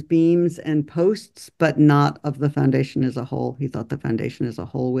of those beams and posts, but not of the foundation as a whole. He thought the foundation as a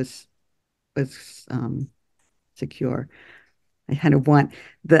whole was secure. I kind of want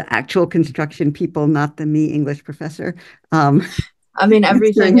the actual construction people, not the English professor. I mean,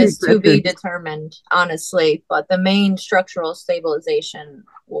 everything is to be determined, honestly, but the main structural stabilization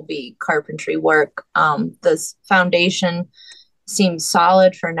will be carpentry work. This foundation seems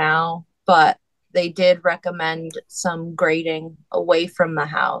solid for now, but they did recommend some grading away from the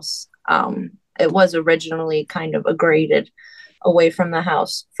house. It was originally kind of a graded away from the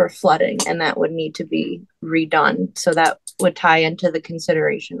house for flooding, and that would need to be redone. So that would tie into the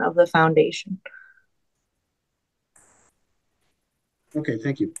consideration of the foundation. Okay,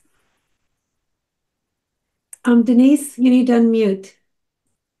 thank you. Denise, you need to unmute.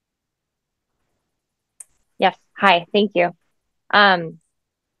 Yes, hi, thank you.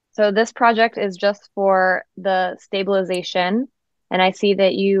 So this project is just for the stabilization, and I see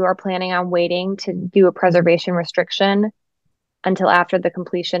that you are planning on waiting to do a preservation restriction until after the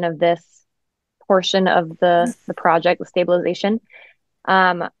completion of this portion of the project, the stabilization.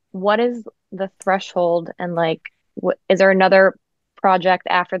 What is the threshold, and like, is there another project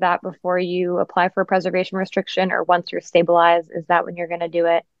after that before you apply for a preservation restriction, or once you're stabilized, is that when you're going to do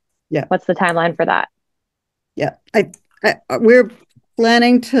it? Yeah. What's the timeline for that? Yeah, we're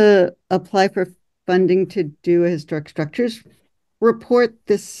planning to apply for funding to do a historic structures report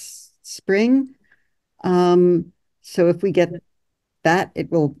this spring. So if we get that,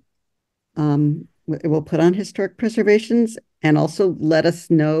 it will put on historic preservations and also let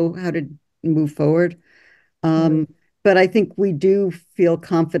us know how to move forward. But I think we do feel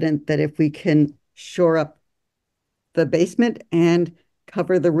confident that if we can shore up the basement and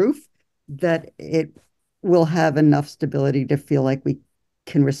cover the roof, that it will have enough stability to feel like we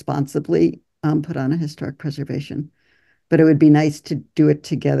can responsibly put on a historic preservation. But it would be nice to do it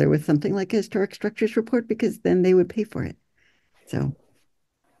together with something like a historic structures report, because then they would pay for it. So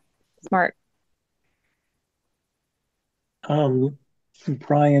smart.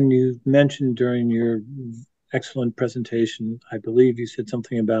 Brian, you mentioned during your excellent presentation, I believe you said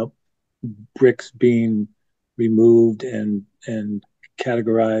something about bricks being removed and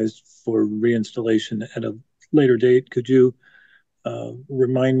categorized for reinstallation at a later date. Could you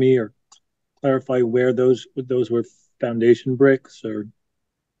remind me or clarify where those were foundation bricks, or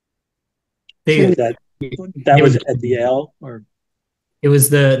that was at the L, or it was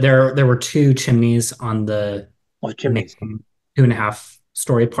there were two chimneys on the chimneys.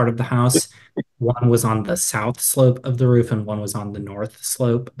 2.5-story part of the house. One was on the south slope of the roof and one was on the north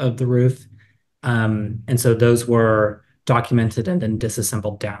slope of the roof. And so those were documented and then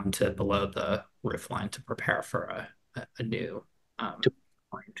disassembled down to below the roof line to prepare for a new line to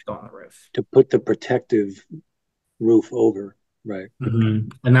go on the roof. To put the protective roof over, right?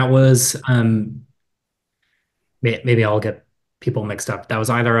 And that was maybe I'll get people mixed up. That was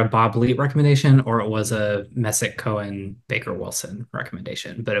either a Bob Leet recommendation or it was a Messick Cohen Baker Wilson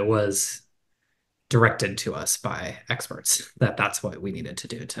recommendation, but it was directed to us by experts that that's what we needed to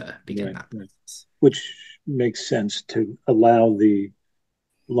do to begin that process. Which makes sense to allow the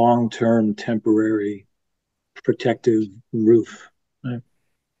long-term temporary protective roof. Right?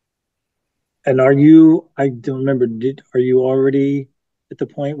 And I don't remember, are you already at the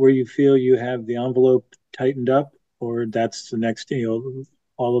point where you feel you have the envelope tightened up, or that's the next,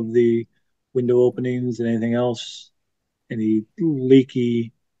 all of the window openings and anything else, any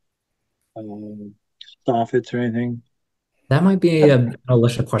leaky soffits or anything? That might be a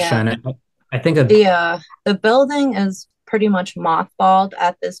Alicia question. Yeah. I think the building is pretty much mothballed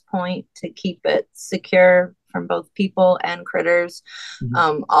at this point to keep it secure from both people and critters.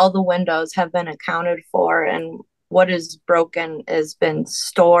 All the windows have been accounted for, and what is broken has been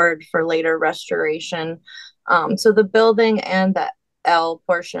stored for later restoration. So the building and the L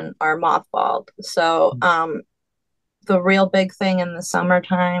portion are mothballed. So the real big thing in the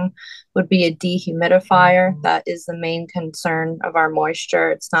summertime would be a dehumidifier. That is the main concern of our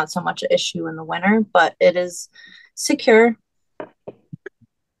moisture. It's not so much an issue in the winter, but it is secure.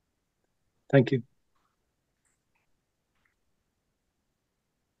 Thank you.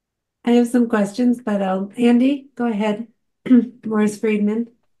 I have some questions, but Andy, go ahead. Morris Friedman.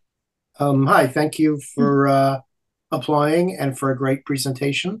 Hi, thank you for applying and for a great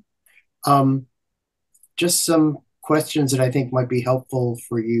presentation. Just some questions that I think might be helpful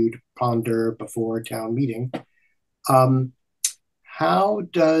for you to ponder before town meeting. How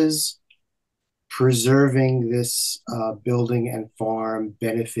does preserving this building and farm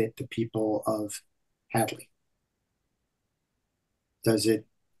benefit the people of Hadley? Does it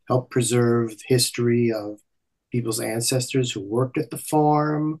help preserve the history of people's ancestors who worked at the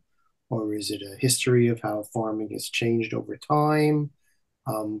farm? Or is it a history of how farming has changed over time?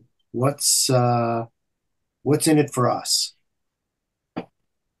 What's in it for us?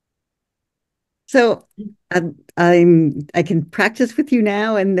 So I can practice with you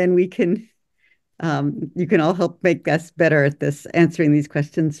now, and then we can you can all help make us better at this, answering these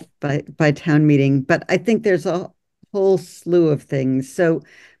questions by town meeting. But I think there's a whole slew of things. So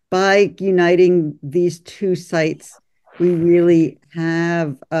by uniting these two sites, we really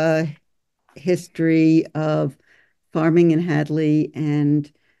have a history of farming in Hadley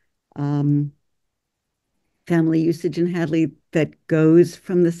and family usage in Hadley that goes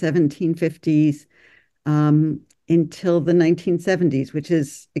from the 1750s until the 1970s, which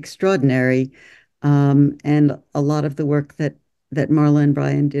is extraordinary. And a lot of the work that Marla and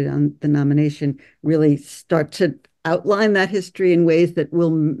Brian did on the nomination really start to outline that history in ways that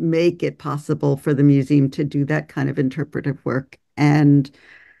will make it possible for the museum to do that kind of interpretive work. And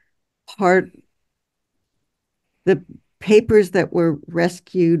the papers that were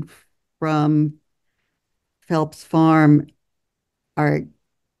rescued from Phelps Farm are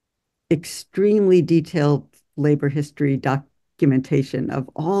extremely detailed labor history documentation of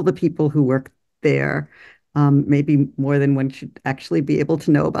all the people who worked there, maybe more than one should actually be able to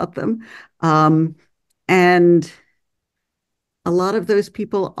know about them. And a lot of those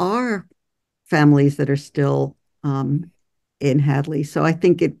people are families that are still in Hadley. So I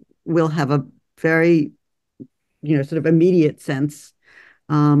think it will have a very, sort of immediate sense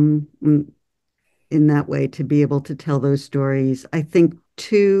in that way to be able to tell those stories. I think,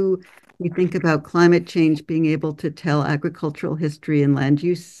 too, we think about climate change, being able to tell agricultural history and land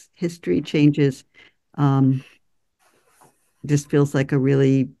use history changes just feels like a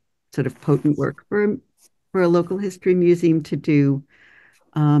really sort of potent work for a local history museum to do.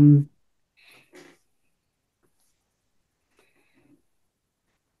 And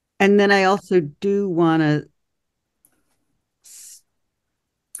then I also do want to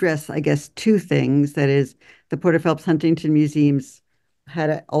stress, I guess, two things. That is, the Porter Phelps Huntington Museums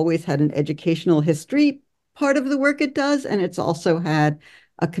always had an educational history part of the work it does, and it's also had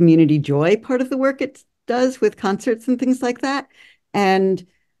a community joy part of the work it does with concerts and things like that. And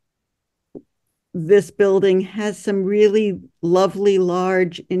this building has some really lovely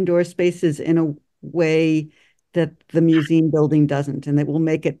large indoor spaces in a way that the museum building doesn't, and that will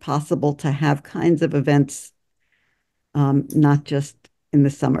make it possible to have kinds of events, not just in the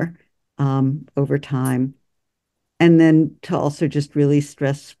summer, over time. And then to also just really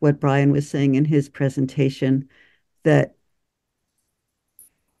stress what Brian was saying in his presentation, that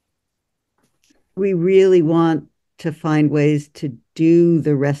we really want to find ways to do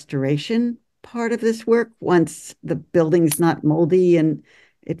the restoration part of this work once the building's not moldy and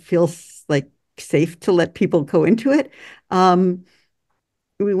it feels like safe to let people go into it.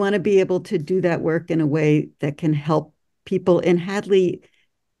 We want to be able to do that work in a way that can help people in Hadley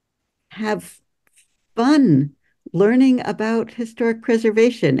have fun learning about historic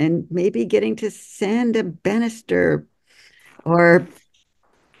preservation and maybe getting to sand a banister or,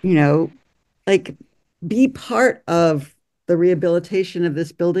 like be part of the rehabilitation of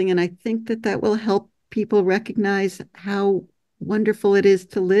this building. And I think that that will help people recognize how wonderful it is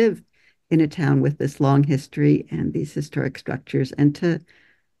to live in a town with this long history and these historic structures and to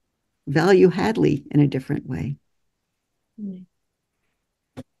value Hadley in a different way.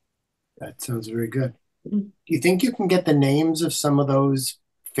 That sounds very good. Do you think you can get the names of some of those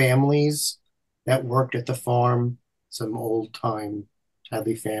families that worked at the farm, some old time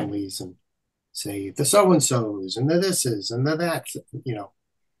Hadley families, and say the so-and-sos and the thises and the that's,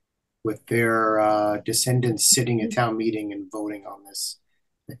 with their descendants sitting at town meeting and voting on this?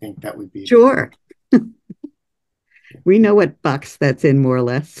 I think that would be sure. We know what box that's in, more or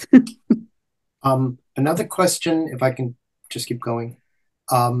less. Another question, if I can just keep going.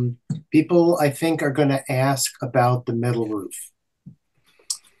 People, I think, are going to ask about the metal roof.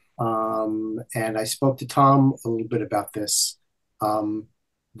 And I spoke to Tom a little bit about this,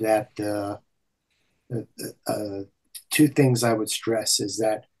 that two things I would stress is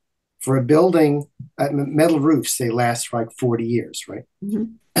that for a building, metal roofs, they last like 40 years, right?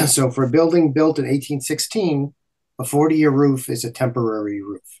 Mm-hmm. So for a building built in 1816, a 40-year roof is a temporary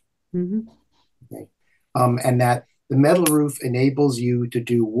roof. Mm-hmm. Okay. And that the metal roof enables you to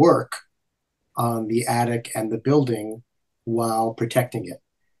do work on the attic and the building while protecting it,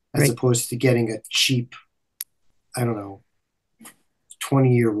 as opposed to getting a cheap,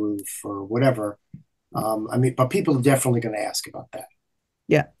 20-year roof or whatever. But people are definitely going to ask about that.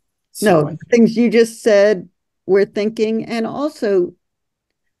 Yeah. So no, things you just said, we're thinking. And also,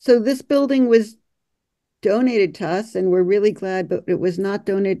 so this building was donated to us, and we're really glad, but it was not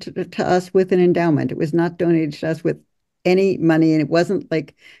donated to us with an endowment. It was not donated to us with any money. And it wasn't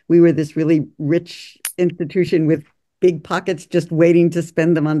like we were this really rich institution with big pockets just waiting to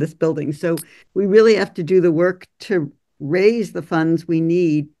spend them on this building. So we really have to do the work to raise the funds we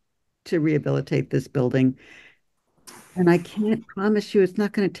need to rehabilitate this building. And I can't promise you it's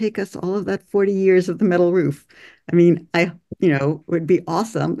not going to take us all of that 40 years of the metal roof. I mean, it would be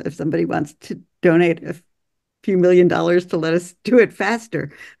awesome if somebody wants to donate a few $1 million to let us do it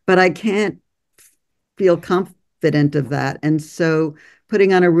faster, but I can't feel confident of that. And so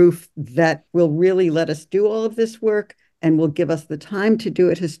putting on a roof that will really let us do all of this work and will give us the time to do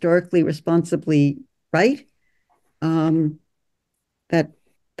it historically, responsibly, right?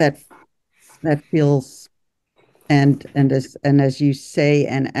 That feels, and as you say,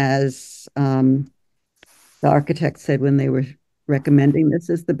 and as the architect said when they were recommending this,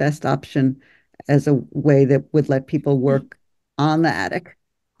 is the best option as a way that would let people work on the attic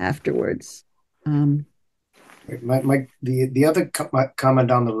afterwards. The other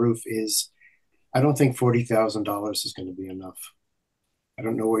comment on the roof is, I don't think $40,000 is going to be enough. I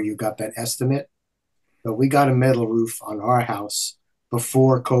don't know where you got that estimate, but we got a metal roof on our house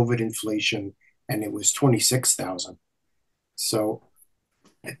before COVID inflation, and it was $26,000. So,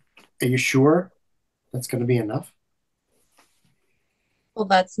 are you sure that's going to be enough? Well,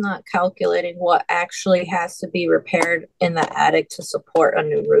 that's not calculating what actually has to be repaired in the attic to support a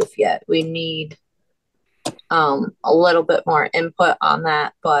new roof yet. We need a little bit more input on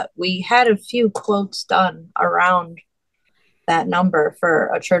that, but we had a few quotes done around that number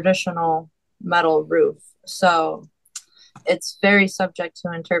for a traditional metal roof. So it's very subject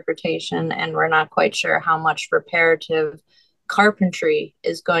to interpretation, and we're not quite sure how much reparative carpentry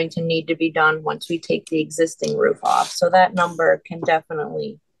is going to need to be done once we take the existing roof off. So that number can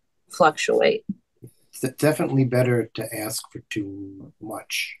definitely fluctuate. It's definitely better to ask for too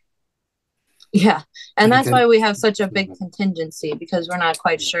much. Yeah, and that's why we have such a big contingency, because we're not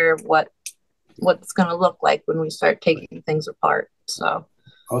quite sure what it's going to look like when we start taking things apart. So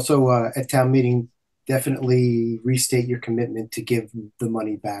also at town meeting, definitely restate your commitment to give the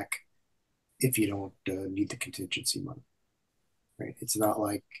money back if you don't need the contingency money. Right? It's not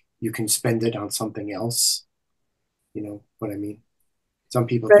like you can spend it on something else. You know what I mean? Some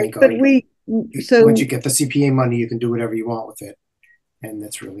people think, once you get the CPA money, you can do whatever you want with it, and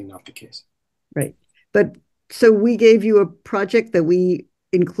that's really not the case. Right. But so we gave you a project that we,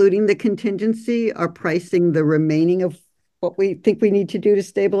 including the contingency, are pricing the remaining of what we think we need to do to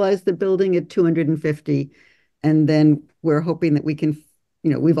stabilize the building at 250. And then we're hoping that we can,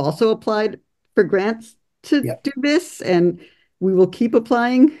 we've also applied for grants to Yep. do this, and we will keep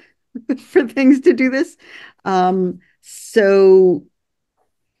applying for things to do this. So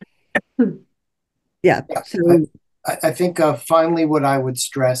yeah, Yeah, so I think finally what I would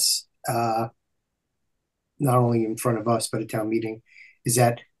stress, not only in front of us, but at town meeting, is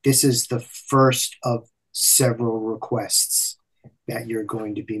that this is the first of several requests that you're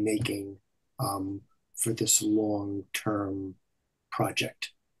going to be making for this long-term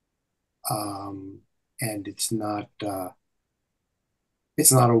project. And it's not a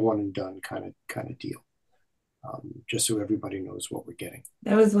one and done kind of deal. Just so everybody knows what we're getting.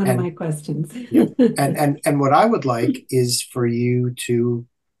 That was one of my questions. Yeah. And what I would like is for you to,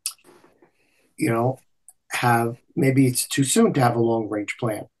 have, maybe it's too soon to have a long range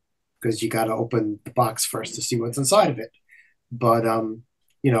plan because you got to open the box first to see what's inside of it. But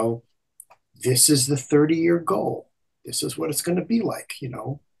this is the 30-year goal. This is what it's going to be like,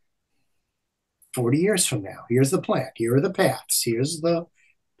 40 years from now. Here's the plan. Here are the paths. Here's the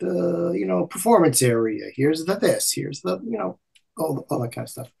performance area. Here's the this. Here's the all that kind of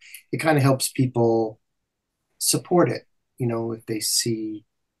stuff. It kind of helps people support it, if they see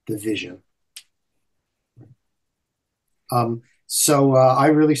the vision. So I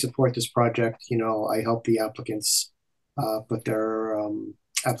really support this project. I help the applicants put their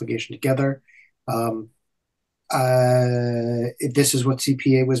application together. This is what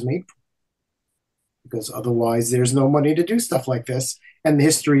CPA was made for, because otherwise there's no money to do stuff like this, and the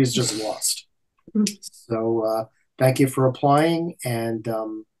history is just lost. So thank you for applying, and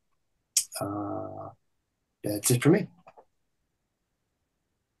that's it for me.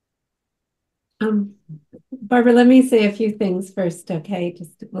 Barbara, let me say a few things first, okay?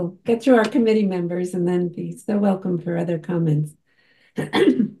 We'll get through our committee members and then be so welcome for other comments.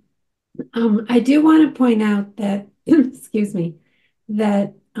 I do want to point out that, excuse me,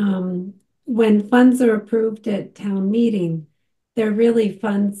 that when funds are approved at town meeting, they're really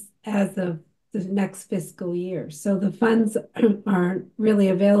funds as of the next fiscal year. So the funds aren't really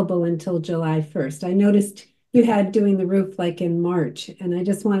available until July 1st. I noticed you had doing the roof like in March, and I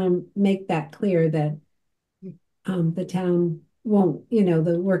just want to make that clear that the town won't,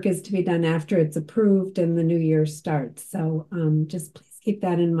 the work is to be done after it's approved and the new year starts. So just please keep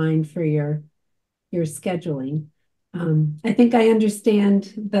that in mind for your scheduling. I think I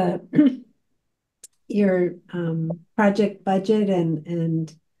understand your project budget,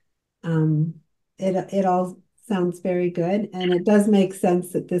 and it all sounds very good, and it does make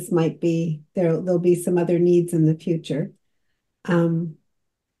sense that this might be there'll be some other needs in the future.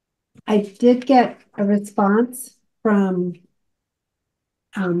 I did get a response from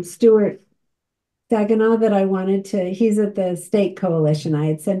Stuart Saginaw that I wanted to, he's at the state coalition. I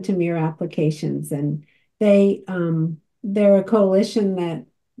had sent him your applications, and they're a coalition that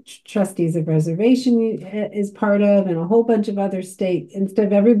trustees of reservation is part of, and a whole bunch of other state, instead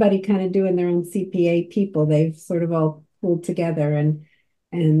of everybody kind of doing their own CPA people, they've sort of all pulled together,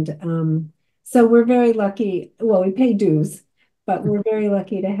 and so we're very lucky. Well, we pay dues, but we're very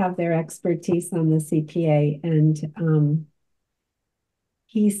lucky to have their expertise on the CPA. And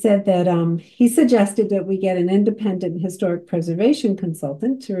he said that he suggested that we get an independent historic preservation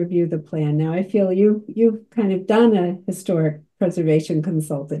consultant to review the plan. Now, I feel you've kind of done a historic preservation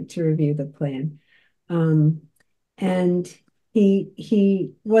consultant to review the plan. And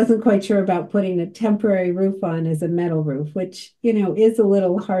he wasn't quite sure about putting a temporary roof on as a metal roof, which, is a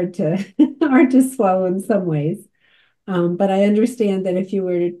little hard to hard to swallow in some ways. But I understand that if it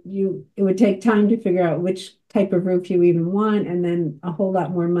would take time to figure out which type of roof you even want, and then a whole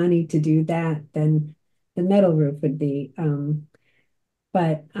lot more money to do that than the metal roof would be. And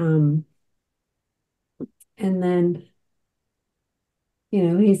then,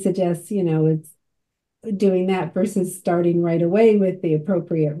 he suggests, it's doing that versus starting right away with the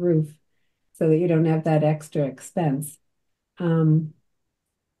appropriate roof so that you don't have that extra expense. And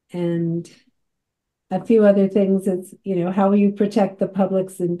a few other things is, how will you protect the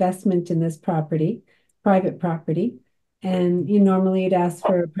public's investment in this private property? And normally you'd ask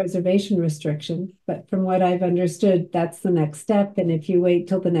for a preservation restriction, but from what I've understood, that's the next step. And if you wait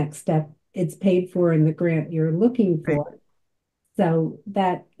till the next step, it's paid for in the grant you're looking for. So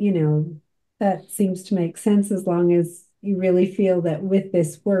that, that seems to make sense as long as you really feel that with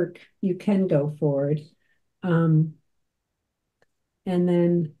this work, you can go forward. And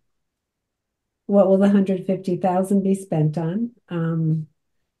then what will the 150,000 be spent on?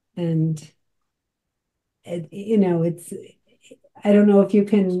 And it's, I don't know if you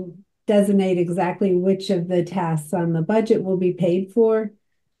can designate exactly which of the tasks on the budget will be paid for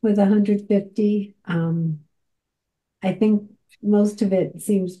with 150. I think most of it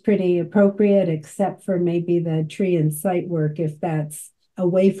seems pretty appropriate, except for maybe the tree and site work if that's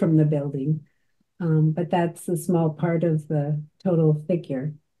away from the building. But that's a small part of the total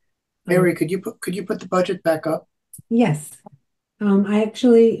figure. Mary, could you put the budget back up? Yes. I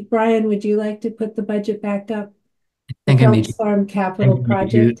actually, Brian, would you like to put the budget back up? I The think I made Phelps Farm Capital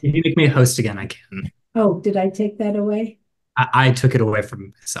Project. If you make me a host again, I can. Oh, did I take that away? I took it away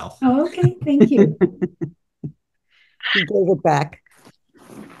from myself. Oh, okay. Thank you. He gave it back.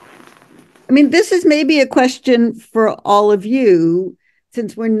 I mean, this is maybe a question for all of you,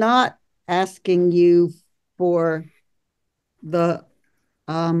 since we're not asking you for the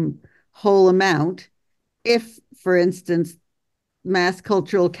whole amount. If, for instance, Mass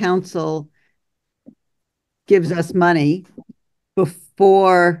Cultural Council gives us money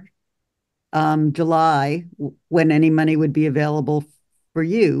before July, when any money would be available for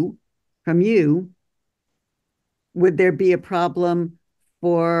you, from you, would there be a problem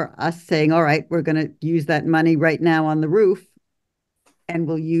for us saying, all right, we're going to use that money right now on the roof, and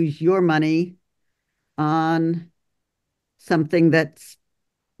we'll use your money on something that's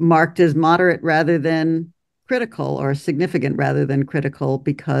marked as moderate rather than critical, or significant rather than critical,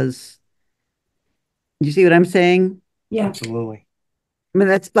 because you see what I'm saying? Yeah. Absolutely. I mean,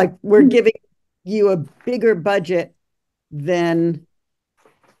 that's like we're giving you a bigger budget than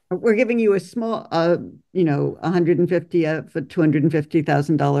we're giving you a small, 150 for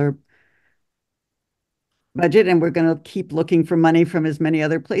 $250,000 budget, and we're going to keep looking for money from as many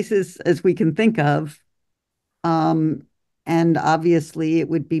other places as we can think of. And obviously, it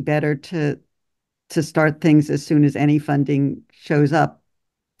would be better to start things as soon as any funding shows up.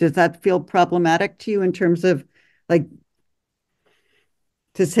 Does that feel problematic to you in terms of, like,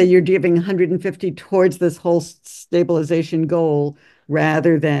 to say you're giving 150 towards this whole stabilization goal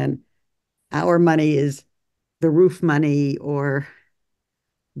rather than our money is the roof money or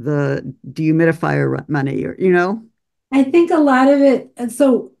the dehumidifier money, or, I think a lot of it,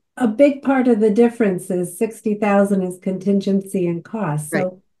 so a big part of the difference is 60,000 is contingency and costs. Right.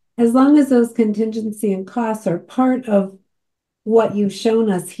 So as long as those contingency and costs are part of what you've shown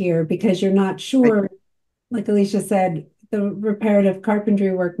us here, because you're not sure, like Alicia said, the reparative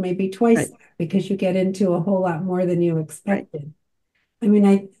carpentry work may be twice that because you get into a whole lot more than you expected. I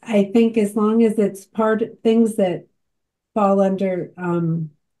mean, I think as long as it's things that fall under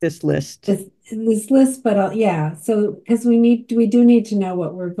this list. This list, but yeah, so because we do need to know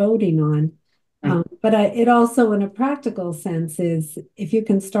what we're voting on. But it also, in a practical sense, is if you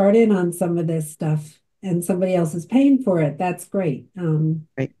can start in on some of this stuff and somebody else is paying for it, that's great.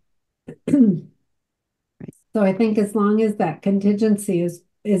 Right. So I think as long as that contingency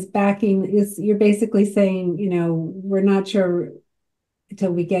is backing, you're basically saying, we're not sure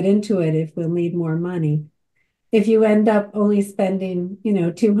until we get into it if we'll need more money. If you end up only spending,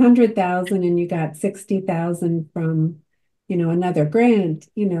 200,000 and you got 60,000 from, another grant,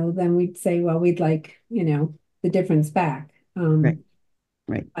 then we'd say, well, we'd like, the difference back. Right.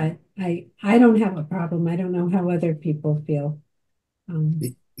 I don't have a problem. I don't know how other people feel.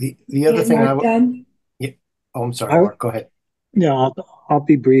 The other thing oh, I'm sorry, Mark, go ahead. Yeah, I'll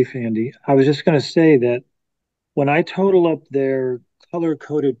be brief, Andy. I was just going to say that when I total up their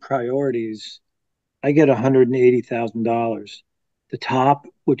color-coded priorities, I get $180,000. The top,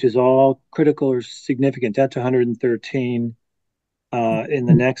 which is all critical or significant, that's 113. In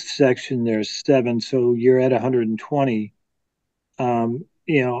the next section, there's 7, so you're at 120.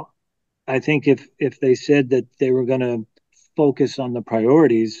 I think if they said that they were going to focus on the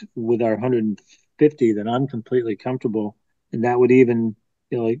priorities with our 150, then I'm completely comfortable, and that would even,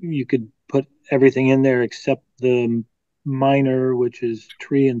 like, you could put everything in there except the minor, which is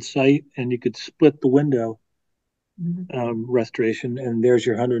tree and site, and you could split the window restoration, and there's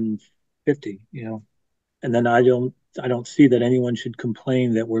your 150. And then I don't see that anyone should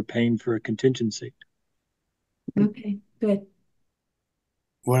complain that we're paying for a contingency. Okay, good.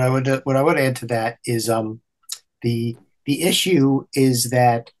 What I would add to that is the issue is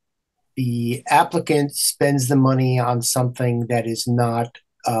that the applicant spends the money on something that is not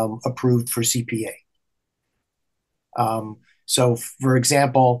approved for CPA. So, for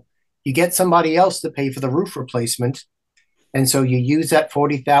example, you get somebody else to pay for the roof replacement, and so you use that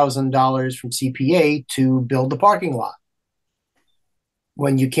 $40,000 from CPA to build the parking lot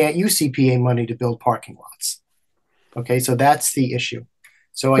when you can't use CPA money to build parking lots. Okay, so that's the issue.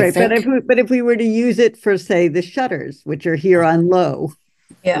 So I think, but if we were to use it for, say, the shutters, which are here on low,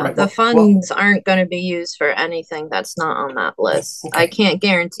 Yeah, Right. the Well, funds aren't going to be used for anything that's not on that list. I okay. can't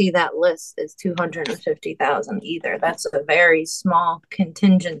guarantee that list is 250,000 either. That's a very small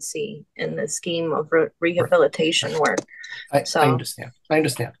contingency in the scheme of rehabilitation work. I So, understand. I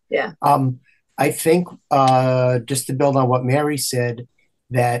understand. yeah. I think just to build on what Mary said,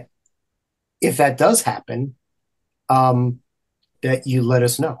 that if that does happen, that you let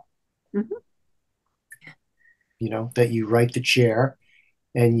us know. Mhm. You know, that you write the chair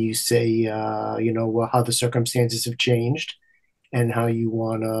and you say, you know, well, how the circumstances have changed and how you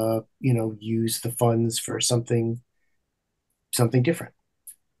want to, you know, use the funds for something different.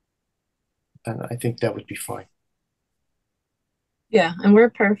 And I think that would be fine. Yeah, and we're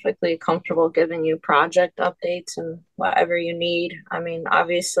perfectly comfortable giving you project updates and whatever you need. I mean,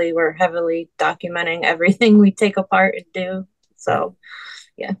 obviously, we're heavily documenting everything we take apart and do. So,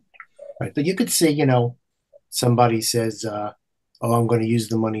 yeah. Right. But you could say, you know, somebody says, oh, I'm going to use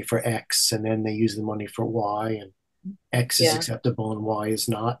the money for X, and then they use the money for Y, and X is Yeah. acceptable and Y is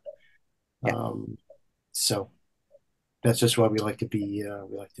not. Yeah. So that's just why we like to be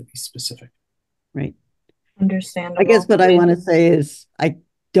specific. Right. Understandable. I guess what I want to say is I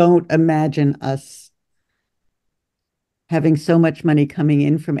don't imagine us having so much money coming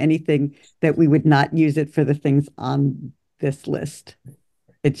in from anything that we would not use it for the things on this list.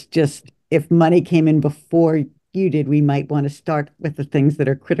 It's just if money came in before you did, we might want to start with the things that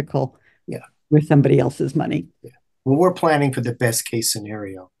are critical with somebody else's money. Yeah. Well, we're planning for the best case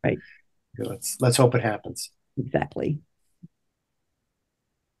scenario. Right. Let's hope it happens. Exactly.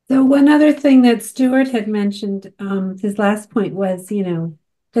 So one other thing that Stuart had mentioned, his last point was, you know,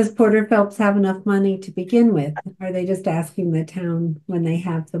 does Porter Phelps have enough money to begin with? Are they just asking the town when they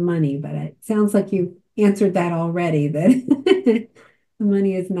have the money? But it sounds like you answered that already, that the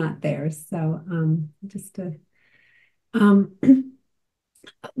money is not there. So just to two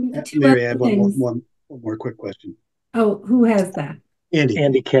Mary, I other have things. one more quick question. Oh, who has that?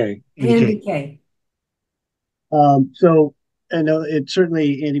 Andy K. Andy K. So I know it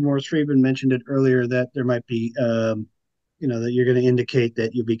certainly Andy Morris Friedman mentioned it earlier that there might be you know, that you're going to indicate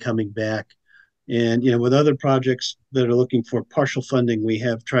that you'll be coming back. And, you know, with other projects that are looking for partial funding, we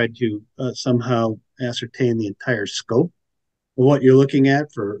have tried to somehow ascertain the entire scope of what you're looking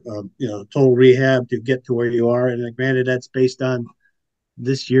at for, you know, total rehab to get to where you are. And granted, that's based on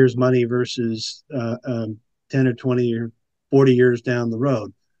this year's money versus 10 or 20 or 40 years down the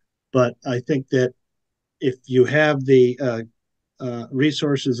road. But I think that if you have the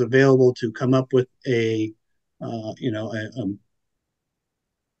resources available to come up with you know,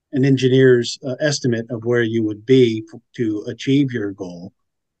 an engineer's estimate of where you would be to achieve your goal,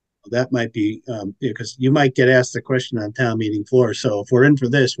 that might be because you might get asked the question on town meeting floor. So if we're in for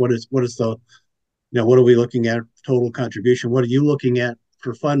this, what is the, you know, what are we looking at total contribution? What are you looking at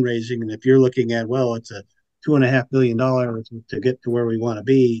for fundraising? And if you're looking at, well, it's a $2.5 million to get to where we want to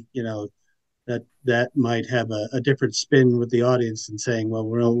be, you know, that might have a different spin with the audience and saying, well,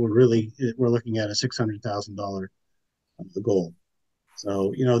 we're looking at a $600,000 goal.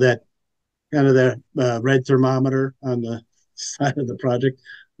 So, you know, that kind of the red thermometer on the side of the project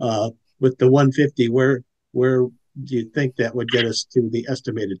with the 150, where do you think that would get us to the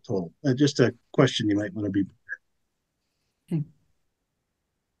estimated total? Just a question you might want to be. Okay.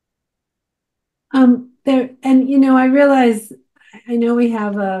 There, and you know, I realize, I know we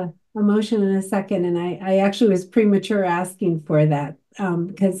have a motion and a second, and I actually was premature asking for that,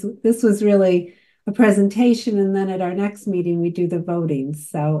 because this was really a presentation, and then at our next meeting, we do the voting.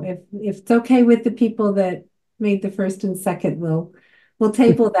 So if it's okay with the people that made the first and second, we'll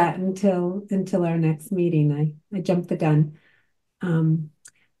table that until our next meeting. I jumped the gun.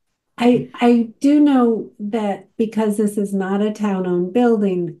 I do know that because this is not a town-owned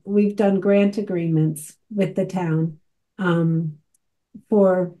building, we've done grant agreements with the town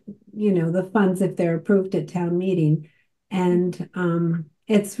for, you know, the funds if they're approved at town meeting. And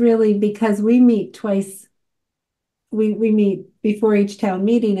it's really because we meet twice, we meet before each town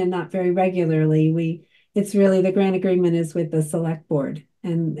meeting and not very regularly. It's really the grant agreement is with the select board.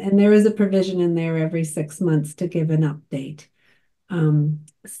 And there is a provision in there every 6 months to give an update.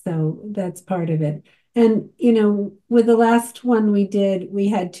 So that's part of it. And, you know, with the last one we did, we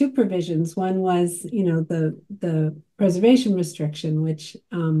had two provisions. One was, you know, the preservation restriction, which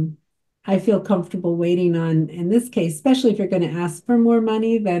I feel comfortable waiting on in this case, especially if you're going to ask for more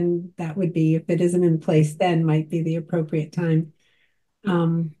money, then that would be, if it isn't in place, then might be the appropriate time.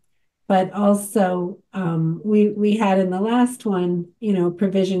 But also, we had in the last one, you know,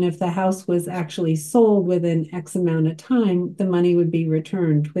 provision if the house was actually sold within X amount of time, the money would be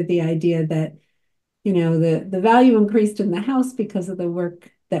returned with the idea that the value increased in the house because of the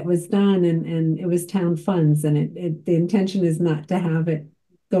work that was done, and it was town funds, and the intention is not to have it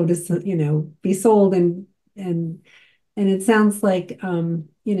go to, be sold, and it sounds like,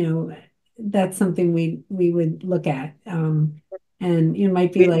 that's something we would look at. And it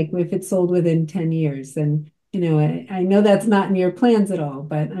might be like if it's sold within 10 years. And, I know that's not in your plans at all,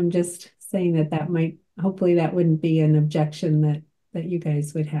 but I'm just saying hopefully that wouldn't be an objection that you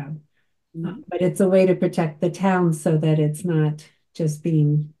guys would have. But it's a way to protect the town so that it's not just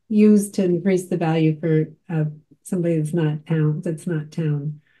being used to increase the value for somebody that's not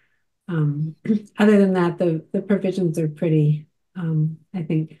town. Other than that, the provisions are pretty, I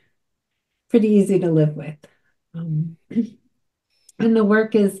think, pretty easy to live with. And the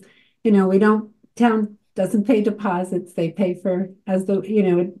work is, town doesn't pay deposits. They pay for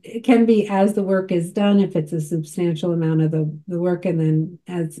it can be as the work is done if it's a substantial amount of the work, and then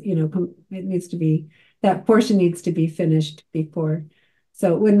as, that portion needs to be finished before.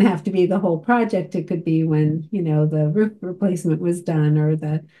 So it wouldn't have to be the whole project. It could be when, the roof replacement was done or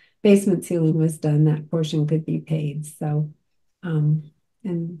the basement ceiling was done, that portion could be paid. So, and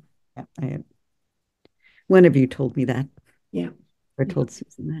yeah, one of you told me that. Yeah. Or told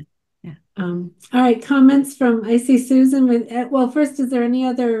Susan that. Yeah. All right, comments I see Susan well, first, is there any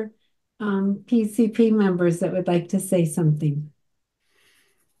other PCP members that would like to say something?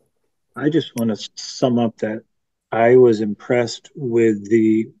 I just want to sum up that I was impressed with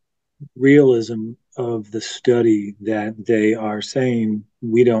the realism of the study, that they are saying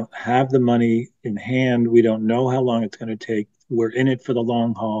we don't have the money in hand. We don't know how long it's going to take. We're in it for the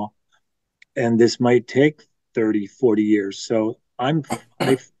long haul. And this might take 30, 40 years. So I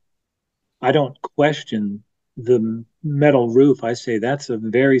don't question the metal roof. I say that's a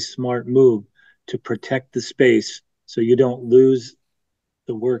very smart move to protect the space so you don't lose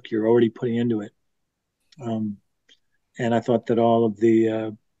the work you're already putting into it. And I thought that all of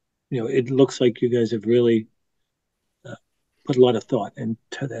the, it looks like you guys have really put a lot of thought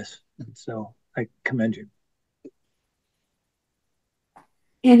into this. And so I commend you.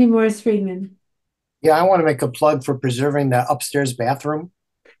 Andy Morris Friedman. Yeah, I want to make a plug for preserving the upstairs bathroom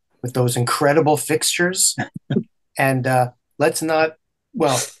with those incredible fixtures. And let's not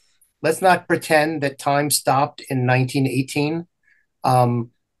pretend that time stopped in 1918,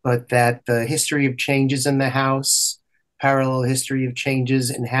 but that the history of changes in the house, parallel history of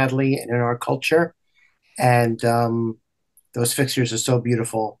changes in Hadley and in our culture. And those fixtures are so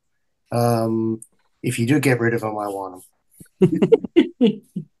beautiful. If you do get rid of them, I want them.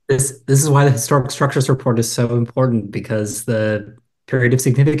 This is why the historic structures report is so important, because the period of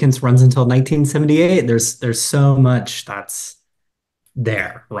significance runs until 1978. There's so much that's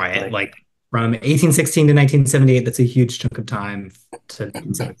there, right? Like from 1816 to 1978, that's a huge chunk of time to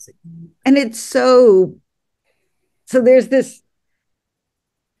 1976. And it's so there's this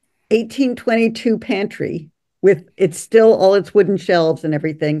 1822 pantry with it's still all its wooden shelves and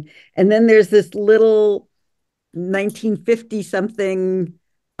everything. And then there's this little 1950 something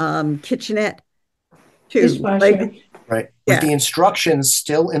kitchenette too. Dishwasher. Right. With the instructions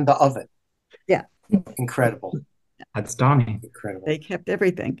still in the oven. Yeah. Incredible. That's Donnie. Incredible. They kept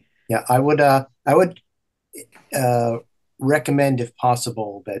everything. Yeah, I would recommend, if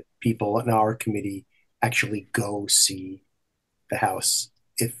possible, that people in our committee actually go see the house.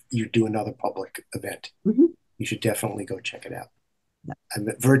 If you do another public event, you should definitely go check it out. Yeah.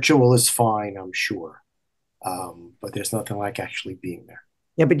 Virtual is fine, I'm sure, but there's nothing like actually being there.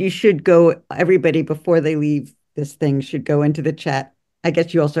 Yeah, but you should go, everybody before they leave this thing should go into the chat. I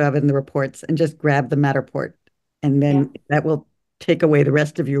guess you also have it in the reports, and just grab the Matterport, and then that will take away the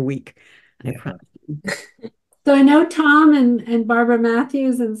rest of your week. I promise you. So I know Tom and Barbara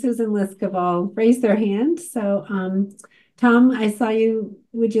Matthews and Susan Lisk have all raised their hands. So Tom, I saw you.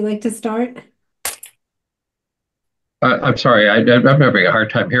 Would you like to start? I'm sorry, I'm having a hard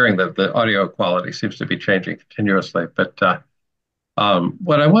time hearing the audio quality seems to be changing continuously. But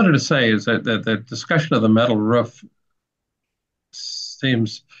what I wanted to say is that the discussion of the metal roof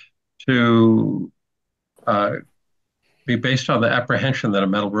seems to be based on the apprehension that a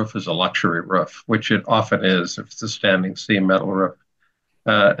metal roof is a luxury roof, which it often is if it's a standing seam metal roof.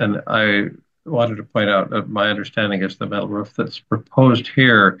 And I wanted to point out that my understanding is the metal roof that's proposed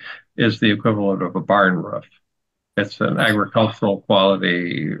here is the equivalent of a barn roof. It's an agricultural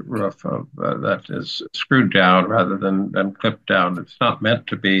quality roof that is screwed down rather than clipped down. It's not meant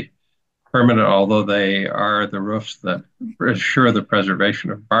to be permanent, although they are the roofs that assure the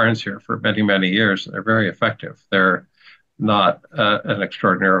preservation of barns here for many, many years. They're very effective. They're not an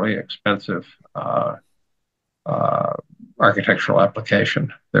extraordinarily expensive architectural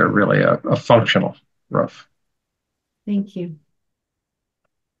application. They're really a functional roof. Thank you.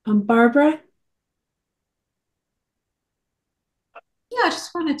 Barbara? Yeah, I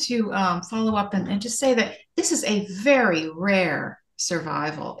just wanted to follow up and just say that this is a very rare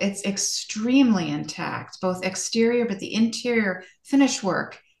survival. It's extremely intact, both exterior, but the interior finish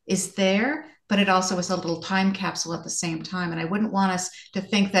work is there, but it also is a little time capsule at the same time. And I wouldn't want us to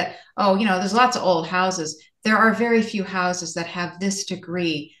think that, oh, you know, there's lots of old houses. There are very few houses that have this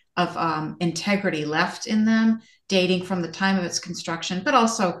degree of integrity left in them, dating from the time of its construction, but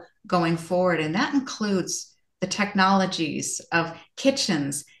also going forward. And that includes the technologies of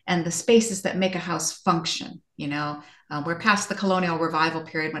kitchens and the spaces that make a house function. You know, we're past the colonial revival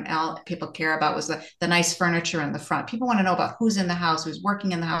period when all people care about was the nice furniture in the front. People want to know about who's in the house, who's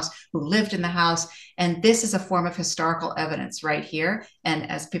working in the house, who lived in the house. And this is a form of historical evidence right here. And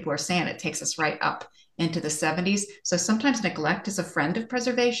as people are saying, it takes us right up into the 70s. So sometimes neglect is a friend of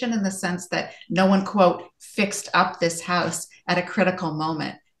preservation in the sense that no one, quote, fixed up this house at a critical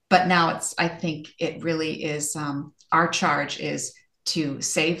moment. But now I think it really is, our charge is to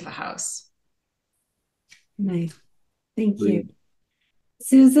save the house. Nice. Thank you.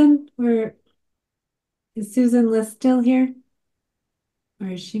 Susan, is Susan List still here?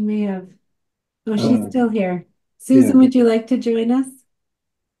 Or she may have, oh, she's still here. Susan, would you like to join us?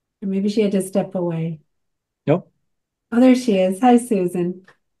 Or maybe she had to step away. Nope. Oh, there she is. Hi, Susan.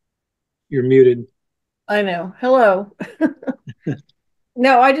 You're muted. I know. Hello.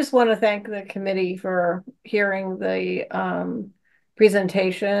 No, I just want to thank the committee for hearing the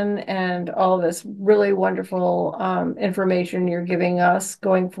presentation and all this really wonderful information you're giving us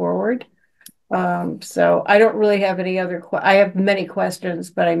going forward. So I don't really have any other, I have many questions,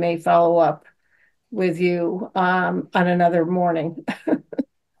 but I may follow up with you on another morning.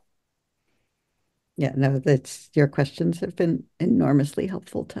 Yeah, no, that's your questions have been enormously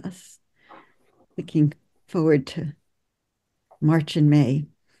helpful to us. Looking forward to March and May.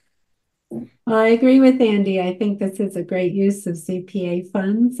 Well, I agree with Andy. I think this is a great use of CPA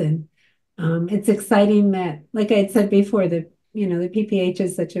funds, and it's exciting that, like I had said before, the PPH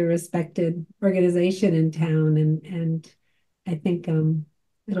is such a respected organization in town, and I think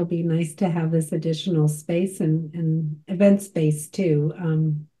it'll be nice to have this additional space and event space too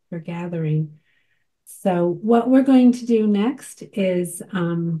for gathering. So what we're going to do next is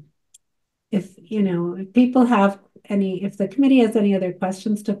if people have if the committee has any other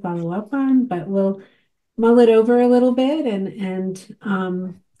questions to follow up on, but we'll mull it over a little bit and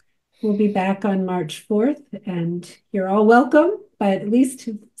we'll be back on March 4th, and you're all welcome, but at least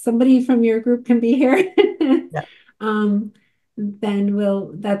somebody from your group can be here. Yeah.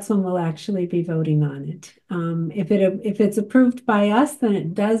 Then that's when we'll actually be voting on it. If it's approved by us, then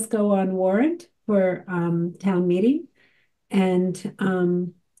it does go on warrant for town meeting.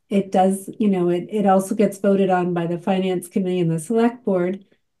 And it does, it also gets voted on by the finance committee and the select board.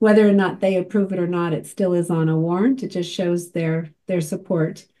 Whether or not they approve it or not, it still is on a warrant. It just shows their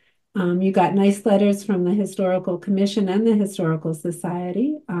support. You got nice letters from the Historical Commission and the Historical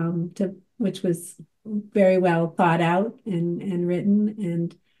Society, which was very well thought out and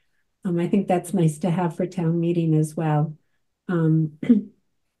written. And I think that's nice to have for town meeting as well.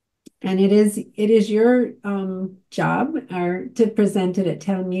 And it is your job to present it at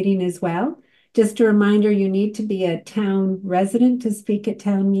town meeting as well. Just a reminder, you need to be a town resident to speak at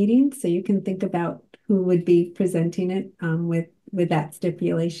town meetings, so you can think about who would be presenting it with that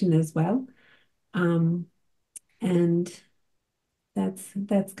stipulation as well. And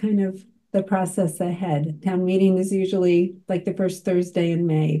that's kind of the process ahead. Town meeting is usually like the first Thursday in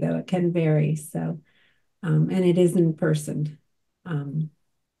May, though it can vary. So, and it is in person.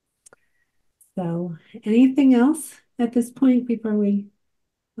 So anything else at this point before we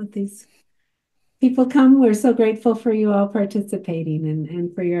let these people come? We're so grateful for you all participating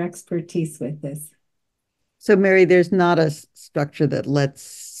and for your expertise with this. So Mary, there's not a structure that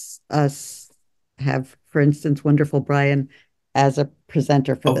lets us have, for instance, wonderful Brian as a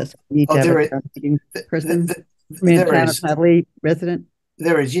presenter for this. We need to have a town meeting person. Town of Hadley resident.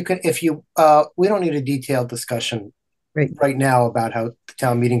 There is. You can, if you, we don't need a detailed discussion right now about how the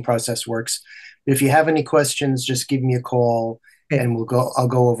town meeting process works. If you have any questions, just give me a call and I'll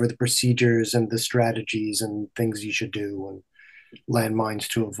go over the procedures and the strategies and things you should do and landmines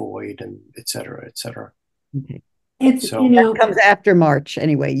to avoid and et cetera, et cetera. Okay. So that comes after March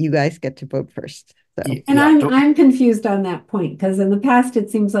anyway. You guys get to vote first. So. And I'm confused on that point, because in the past it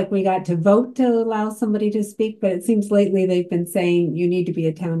seems like we got to vote to allow somebody to speak, but it seems lately they've been saying you need to be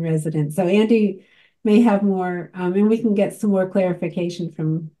a town resident. So Andy may have more, and we can get some more clarification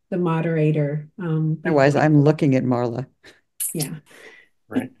from the moderator. Otherwise, I'm looking at Marla. Yeah.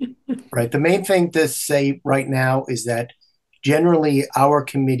 Right. Right. The main thing to say right now is that generally our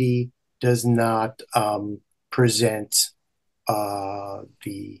committee does not present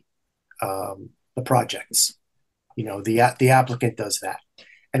the projects. You know, the applicant does that,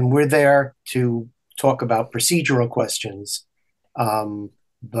 and we're there to talk about procedural questions.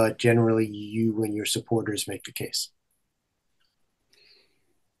 But generally, you and your supporters make the case.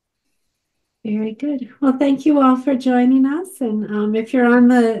 Very good. Well, thank you all for joining us. And if you're on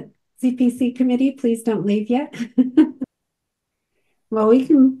the CPC committee, please don't leave yet. Well, we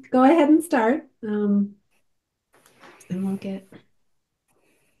can go ahead and start. And we'll get,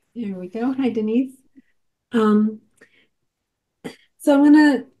 there we go. Hi, Denise. So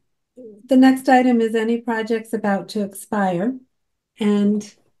the next item is any projects about to expire.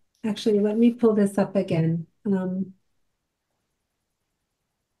 And actually, let me pull this up again.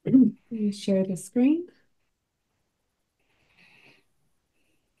 Let me share the screen.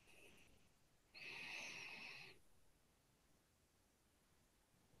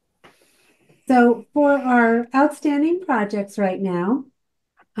 So for our outstanding projects right now,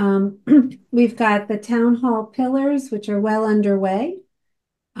 we've got the town hall pillars, which are well underway.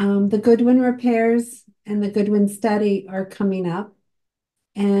 The Goodwin repairs and the Goodwin study are coming up.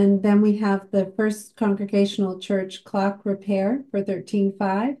 And then we have the First Congregational Church clock repair for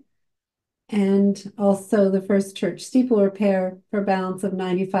 13.5. And also the First Church steeple repair for a balance of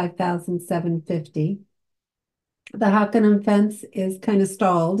 95,750. The Hockenham fence is kind of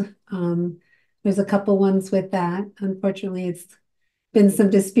stalled. There's a couple ones with that. Unfortunately, it's been some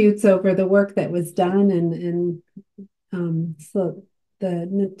disputes over the work that was done, and so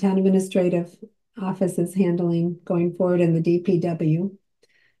the town administrative office is handling going forward in the DPW.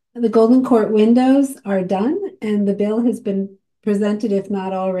 The Golden Court windows are done, and the bill has been presented, if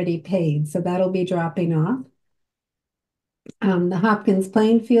not already paid, so that'll be dropping off. The Hopkins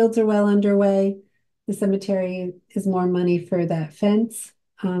playing fields are well underway. The cemetery is more money for that fence.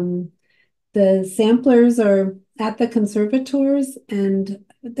 The samplers are at the conservators, and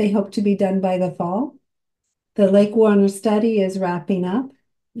they hope to be done by the fall. The Lake Warner study is wrapping up,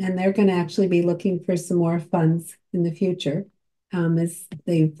 and they're going to actually be looking for some more funds in the future as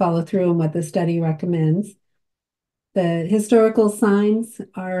they follow through on what the study recommends. The historical signs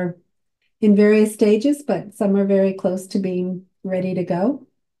are in various stages, but some are very close to being ready to go.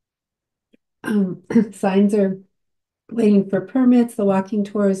 Signs are waiting for permits. The walking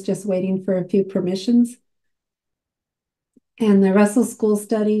tour is just waiting for a few permissions. And the Russell School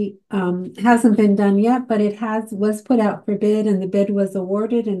study hasn't been done yet, but it was put out for bid, and the bid was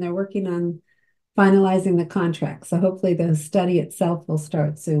awarded, and they're working on finalizing the contract. So hopefully the study itself will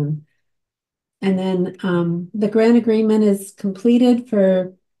start soon. And then the grant agreement is completed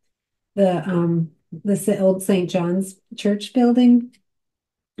for the old St. John's Church building,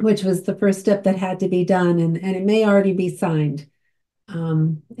 which was the first step that had to be done, and it may already be signed.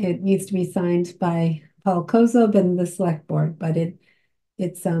 It needs to be signed by Paul Kozob and the select board, but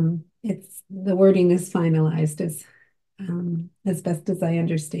it's the wording is finalized as best as I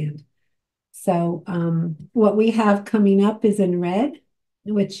understand. So what we have coming up is in red,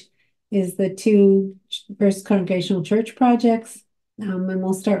 which is the two First Congregational Church projects, and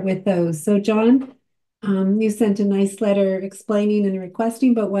we'll start with those. So John, you sent a nice letter explaining and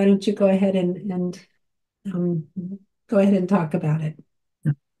requesting, but why don't you go ahead and go ahead and talk about it.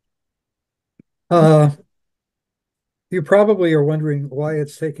 You probably are wondering why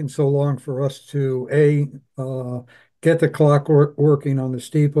it's taken so long for us to get the clock working on the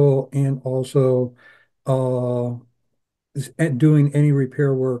steeple, and also doing any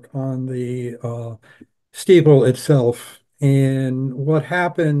repair work on the steeple itself. And what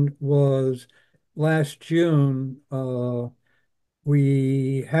happened was last June,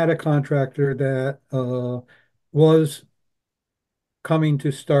 we had a contractor that was coming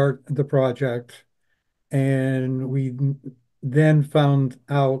to start the project, and we then found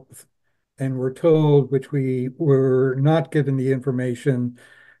out and were told, which we were not given the information,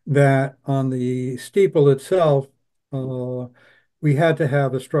 that on the steeple itself, we had to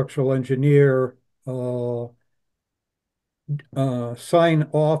have a structural engineer sign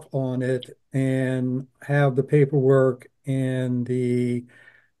off on it and have the paperwork and the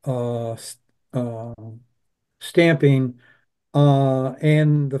uh, uh, stamping,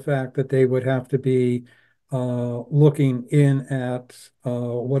 and the fact that they would have to be looking in at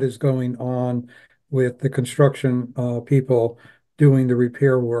what is going on with the construction people doing the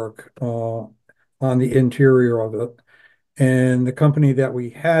repair work on the interior of it. And the company that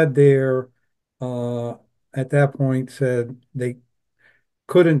we had there uh, at that point said they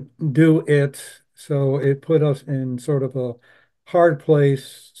couldn't do it, so it put us in sort of a hard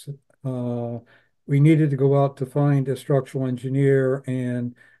place. We needed to go out to find a structural engineer,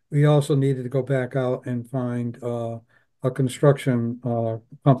 and we also needed to go back out and find a construction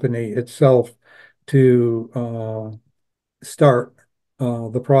company itself to start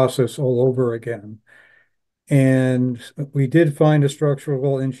the process all over again. And we did find a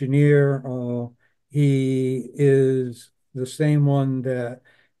structural engineer. He is the same one that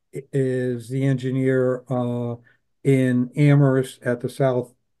is the engineer in Amherst at the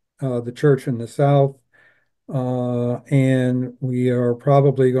south, the church in the south. And we are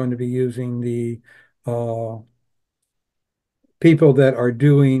probably going to be using the people that are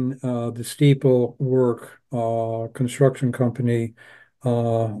doing the steeple work, construction company,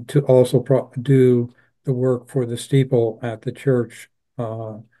 to also do the work for the steeple at the church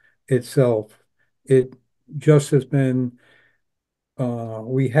itself. It just has been,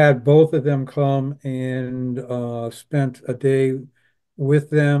 we had both of them come and spent a day with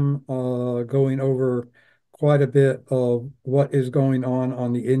them, going over quite a bit of what is going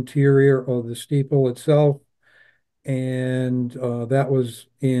on the interior of the steeple itself. And that was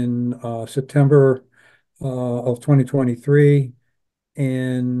in September of 2023.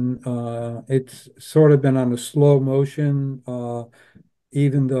 And it's sort of been on a slow motion,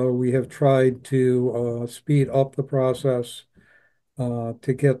 even though we have tried to speed up the process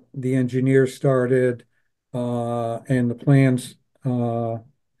to get the engineer started and the plans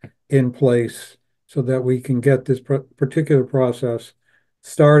in place so that we can get this particular process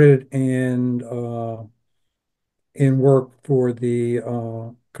started and in work for the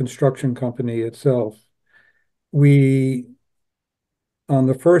construction company itself. We, on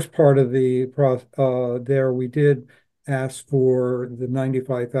the first part of the there, we did ask for the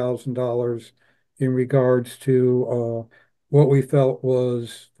 $95,000 in regards to what we felt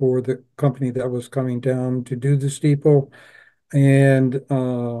was for the company that was coming down to do the steeple. And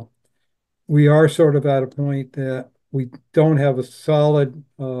we are sort of at a point that we don't have a solid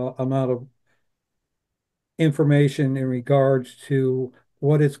amount of information in regards to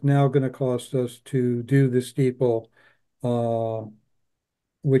what it's now going to cost us to do the steeple,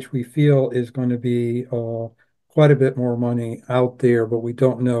 which we feel is going to be quite a bit more money out there, but we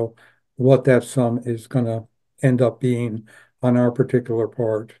don't know what that sum is going to end up being on our particular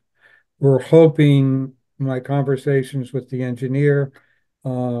part. We're hoping, my conversations with the engineer,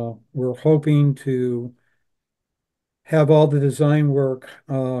 we're hoping to have all the design work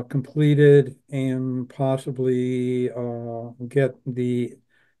completed and possibly get the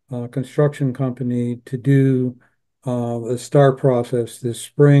construction company to do the start process this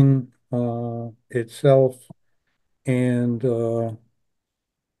spring itself. And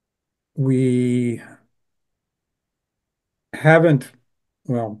we haven't,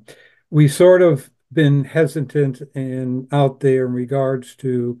 well, we sort of been hesitant and out there in regards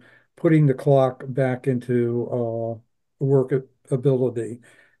to putting the clock back into workability.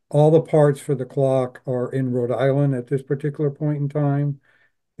 All the parts for the clock are in Rhode Island at this particular point in time.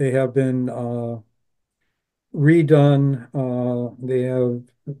 They have been redone. They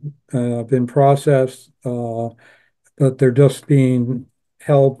have been processed, but they're just being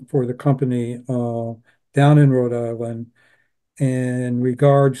held for the company down in Rhode Island. In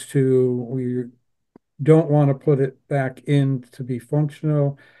regards to, we don't want to put it back in to be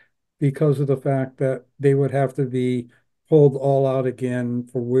functional because of the fact that they would have to be pulled all out again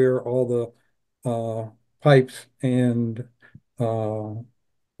for where all the pipes and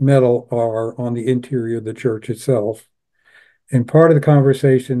metal are on the interior of the church itself. And part of the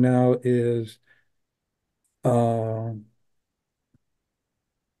conversation now is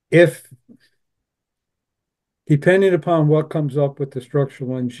if, depending upon what comes up with the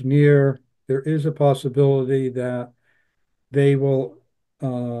structural engineer, there is a possibility that they will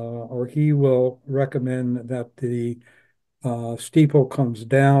or he will recommend that the steeple comes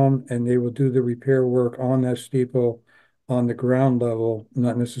down and they will do the repair work on that steeple on the ground level,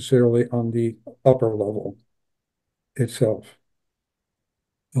 not necessarily on the upper level itself.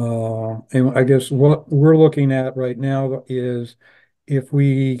 And I guess what we're looking at right now is if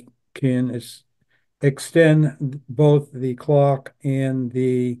we can extend both the clock and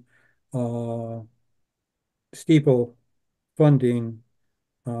the steeple funding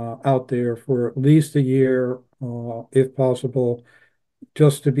out there for at least a year, if possible,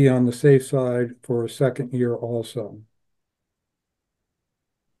 just to be on the safe side for a second year also.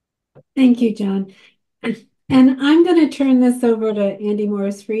 Thank you, John. And I'm going to turn this over to Andy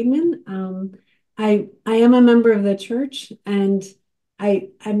Morris Friedman. I am a member of the church, and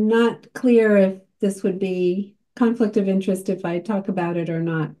I'm not clear if this would be conflict of interest if I talk about it or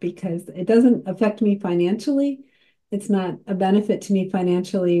not, because it doesn't affect me financially, it's not a benefit to me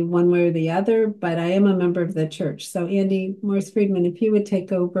financially one way or the other, but I am a member of the church. So Andy Morse Friedman, if you would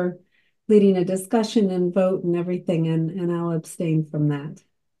take over leading a discussion and vote and everything, and I'll abstain from that.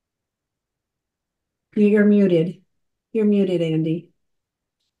 You're muted. You're muted, Andy.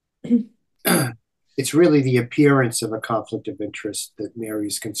 It's really the appearance of a conflict of interest that Mary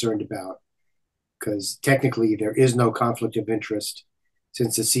is concerned about, because technically there is no conflict of interest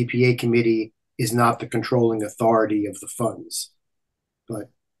since the CPA committee is not the controlling authority of the funds.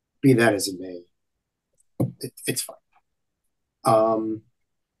 But be that as it may, it's fine.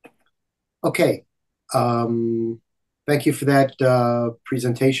 Okay. Thank you for that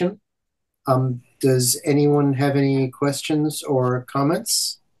presentation. Does anyone have any questions or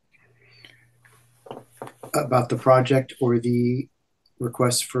comments about the project or the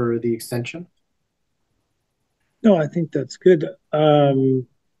request for the extension? No, I think that's good.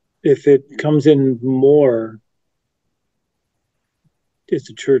 If it comes in more, is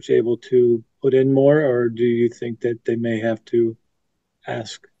the church able to put in more, or do you think that they may have to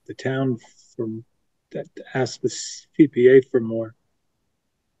ask the town for that, ask the CPA for more?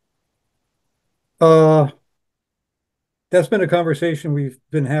 That's been a conversation we've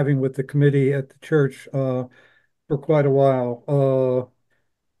been having with the committee at the church for quite a while.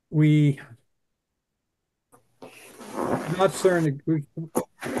 We not certain.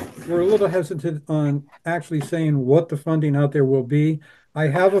 We're a little hesitant on actually saying what the funding out there will be. I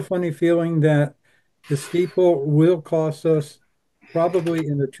have a funny feeling that the steeple will cost us probably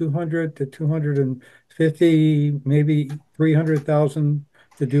in the 200 to 250, maybe 300,000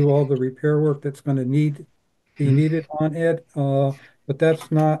 to do all the repair work that's going to be needed on it. But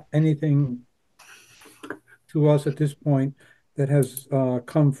that's not anything to us at this point that has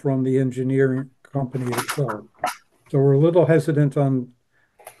come from the engineering company itself. So we're a little hesitant on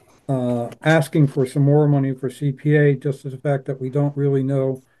asking for some more money for CPA, just as the fact that we don't really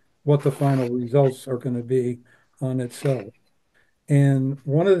know what the final results are going to be on itself. And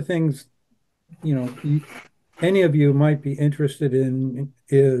one of the things, any of you might be interested in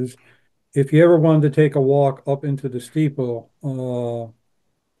is if you ever wanted to take a walk up into the steeple,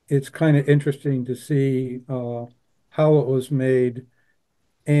 it's kind of interesting to see how it was made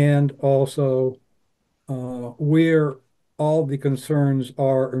and also where all the concerns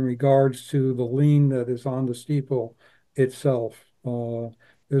are in regards to the lien that is on the steeple itself.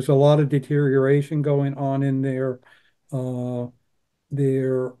 There's a lot of deterioration going on in there.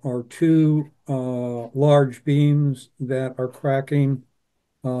 There are two large beams that are cracking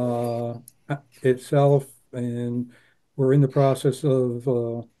itself, and we're in the process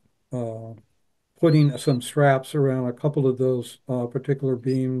of putting some straps around a couple of those particular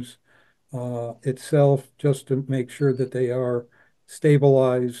beams itself, just to make sure that they are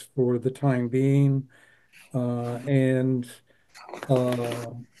stabilized for the time being. And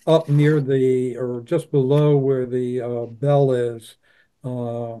up near or just below where the bell is,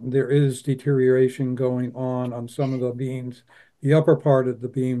 there is deterioration going on some of the beams, the upper part of the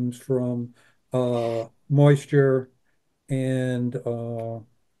beams from moisture and a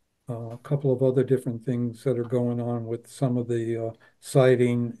couple of other different things that are going on with some of the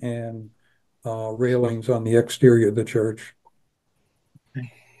siding and railings on the exterior of the church.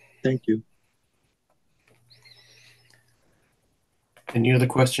 Okay. Thank you. Any other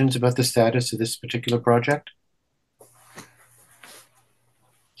questions about the status of this particular project?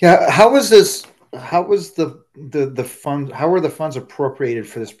 Yeah, how was this? How was the fund? How were the funds appropriated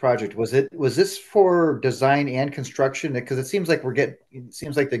for this project? Was this for design and construction? Because it seems like it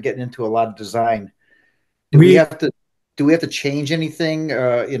seems like they're getting into a lot of design. Do we have to change anything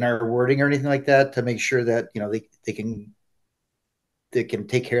in our wording or anything like that to make sure that they can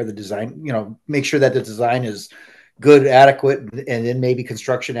take care of the design? Make sure that the design is good, adequate, and then maybe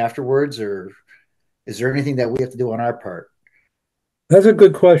construction afterwards, or is there anything that we have to do on our part? That's a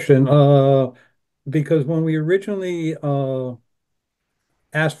good question. Because when we originally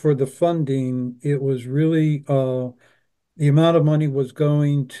asked for the funding, it was really the amount of money was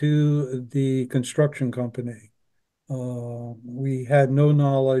going to the construction company. We had no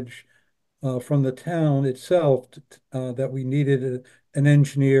knowledge from the town itself that we needed an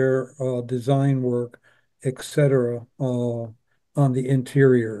engineer, design work, etc., on the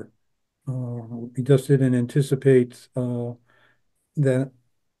interior. We just didn't anticipate that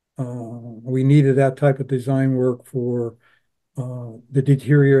we needed that type of design work for the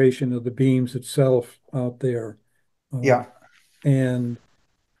deterioration of the beams itself out there. Yeah. And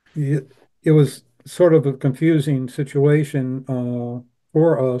it was sort of a confusing situation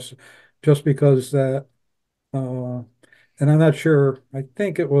for us just because that, and I'm not sure, I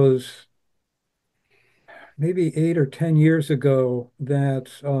think it was maybe 8 or 10 years ago that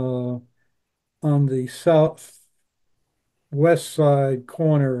on the southwest side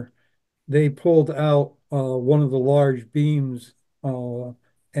corner, they pulled out one of the large beams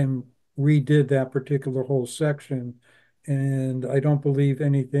and redid that particular whole section. And I don't believe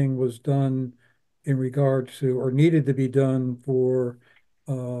anything was done in regard to or needed to be done for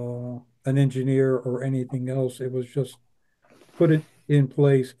an engineer or anything else. It was just put it in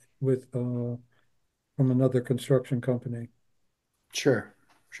place with from another construction company. Sure,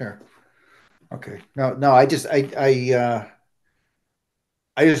 sure. Okay. No, no, I just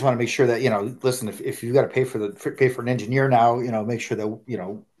want to make sure that, listen, if you've got to pay for an engineer now, make sure that,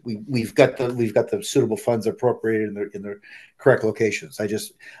 we've got the suitable funds appropriated in the correct locations. I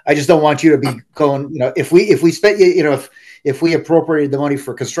just don't want you to be going, if we spent, if we appropriated the money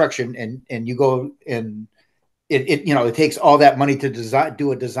for construction and you go and it takes all that money to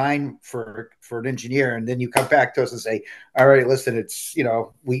do a design for an engineer, and then you come back to us and say, all right, listen, it's,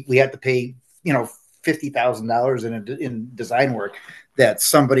 we had to pay, $50,000 in design work that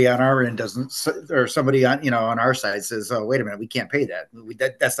somebody on our end doesn't, or somebody on our side says, oh, wait a minute, we can't pay that.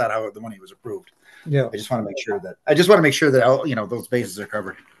 That's not how the money was approved. Yeah. I just want to make sure that all, those bases are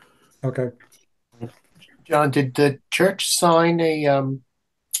covered. Okay. John, did the church sign an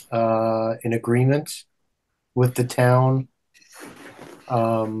agreement with the town,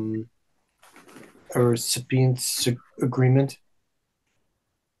 a recipient's agreement,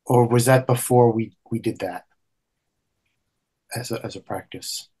 or was that before we did that as a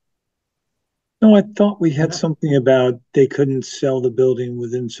practice? No, I thought we had something about they couldn't sell the building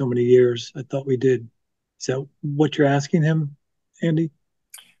within so many years. I thought we did. Is that what you're asking him, Andy?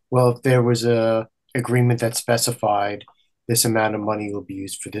 Well, if there was a agreement that specified this amount of money will be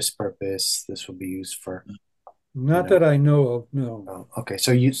used for this purpose, this will be used for. Not that I know of, no. Oh, okay,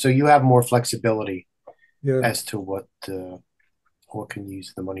 so you have more flexibility Yeah. as to what can you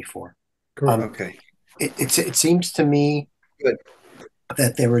use the money for. Correct. Okay. It seems to me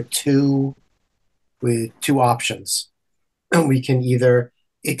that there are two options. We can either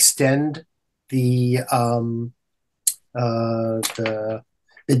extend the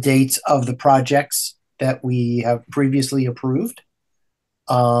dates of the projects that we have previously approved,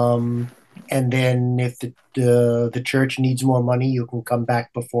 and then if the church needs more money, you can come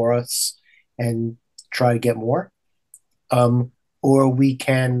back before us and try to get more, or we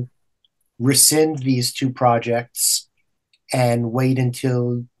can rescind these two projects and wait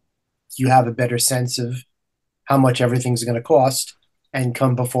until you have a better sense of how much everything's going to cost and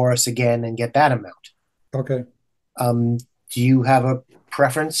come before us again and get that amount. Okay. Do you have a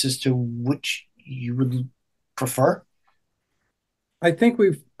preference as to which you would prefer? I think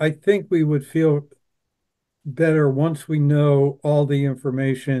we would feel better once we know all the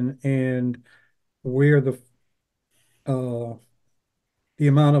information and where the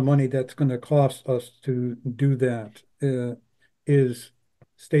amount of money that's going to cost us to do that is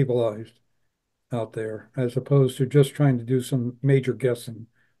stabilized out there, as opposed to just trying to do some major guessing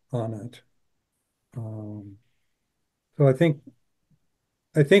on it. So I think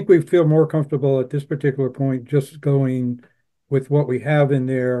we feel more comfortable at this particular point just going with what we have in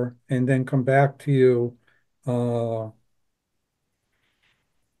there and then come back to you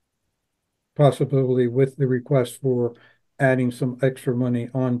possibly with the request for adding some extra money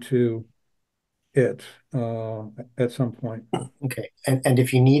onto it at some point. Okay, and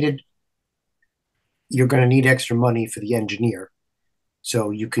if you're going to need extra money for the engineer,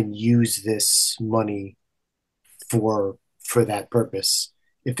 so you can use this money for that purpose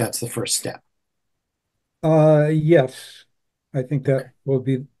if that's the first step. Yes, I think that will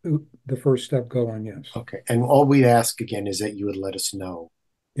be the first step going, yes. Okay, and all we ask again is that you would let us know.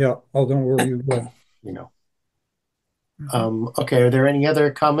 Yeah, oh, don't worry, you will. You know. Okay, are there any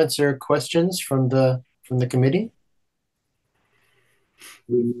other comments or questions from the committee?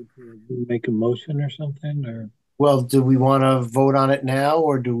 We need to make a motion or something, or? Well, do we want to vote on it now,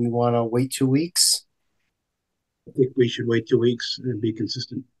 or do we want to wait 2 weeks? I think we should wait 2 weeks and be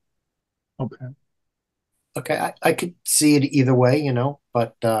consistent. Okay. Okay, I could see it either way,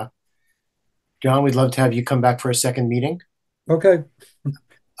 but John, we'd love to have you come back for a second meeting. Okay.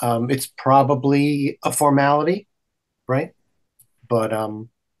 It's probably a formality, right? But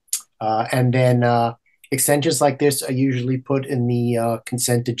and then extensions like this are usually put in the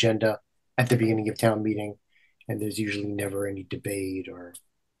consent agenda at the beginning of town meeting, and there's usually never any debate or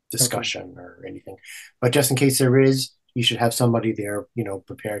discussion or anything. But just in case there is, you should have somebody there,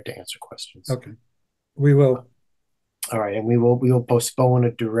 prepared to answer questions. Okay, we will. All right, and we will postpone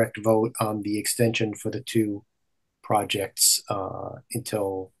a direct vote on the extension for the two projects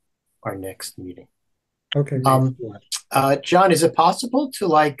until our next meeting. Okay. John, is it possible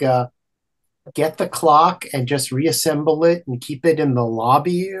to get the clock and just reassemble it and keep it in the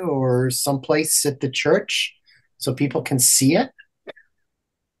lobby or someplace at the church so people can see it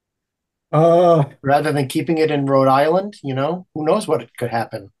rather than keeping it in Rhode Island? Who knows what could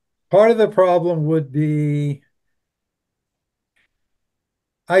happen? Part of the problem would be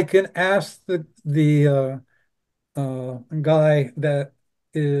I can ask the guy that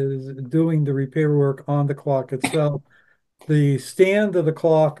is doing the repair work on the clock itself. The stand of the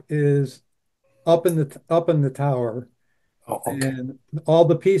clock is up in the tower, Oh, okay. and all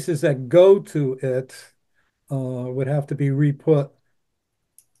the pieces that go to it would have to be re-put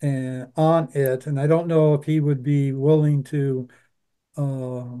on it. And I don't know if he would be willing to.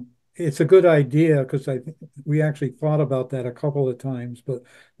 It's a good idea because we actually thought about that a couple of times. But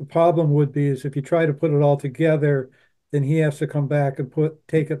the problem would be is if you try to put it all together, then he has to come back and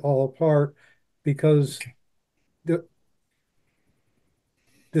take it all apart because the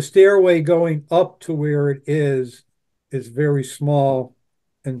stairway going up to where it is very small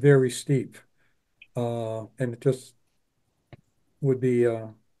and very steep. And it just would be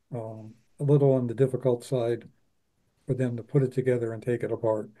a little on the difficult side for them to put it together and take it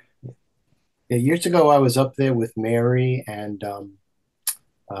apart. Yeah, years ago, I was up there with Mary and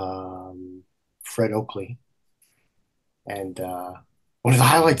Fred Oakley, and one of the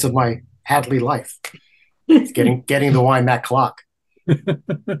highlights of my Hadley life is getting the Wymack clock.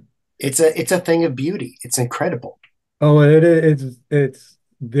 It's a thing of beauty. It's incredible. Oh, it's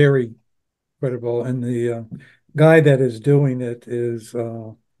very credible, and the guy that is doing it is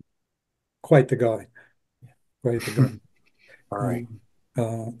quite the guy. Quite the guy. All right.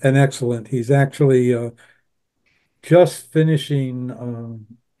 And excellent. He's actually just finishing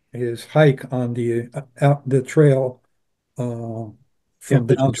his hike on the trail from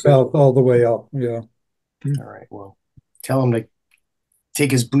down south all the way up. Yeah. All right. Well, tell him to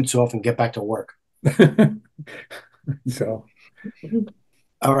take his boots off and get back to work. So.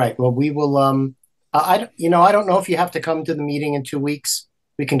 All right. Well, we will. I don't know if you have to come to the meeting in 2 weeks.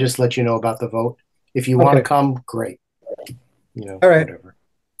 We can just let you know about the vote. If you want to come, great. All right. Whatever.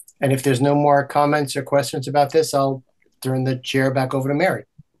 And if there's no more comments or questions about this, I'll turn the chair back over to Mary.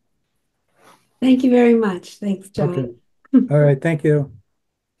 Thank you very much. Thanks, John. Okay. All right. Thank you.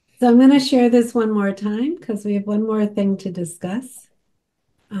 So I'm going to share this one more time because we have one more thing to discuss.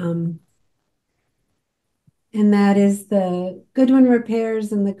 And that is the Goodwin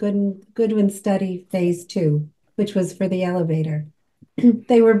repairs and the Goodwin study phase 2, which was for the elevator.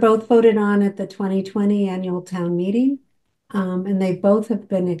 They were both voted on at the 2020 annual town meeting, and they both have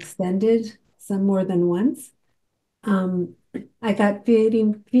been extended, some more than once. I got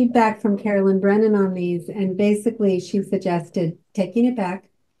feedback from Carolyn Brennan on these, and basically she suggested taking it back,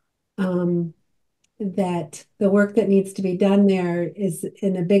 that the work that needs to be done there is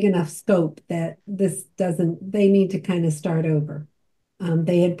in a big enough scope that they need to kind of start over.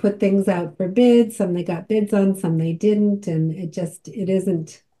 They had put things out for bids, some they got bids on, some they didn't, and it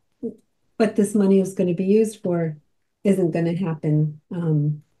isn't what this money is going to be used for isn't going to happen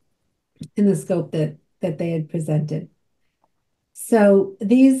in the scope that they had presented. So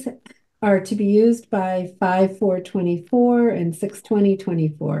these are to be used by 5/4/24 and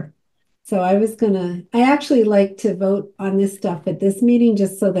 6/20/24. So I actually like to vote on this stuff at this meeting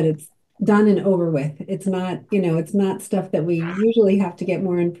just so that it's done and over with. It's not, it's not stuff that we usually have to get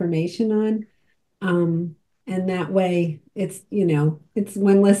more information on. And that way it's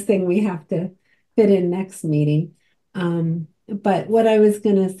one less thing we have to fit in next meeting. But what I was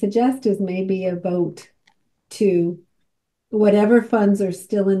going to suggest is maybe a vote to whatever funds are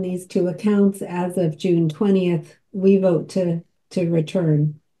still in these two accounts as of June 20th, we vote to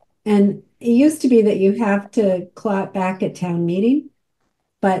return. And it used to be that you have to claw it back at town meeting,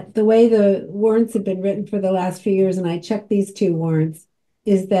 but the way the warrants have been written for the last few years, and I checked these two warrants,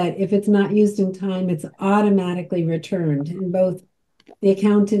 is that if it's not used in time, it's automatically returned. And both the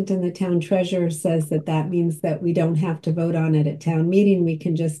accountant and the town treasurer says that means that we don't have to vote on it at town meeting. We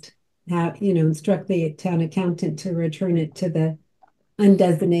can just instruct the town accountant to return it to the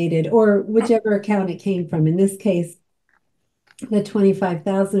undesignated or whichever account it came from. In this case, the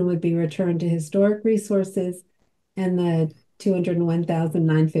 25,000 would be returned to historic resources, and the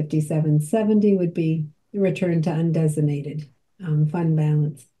 201,957.70 would be returned to undesignated fund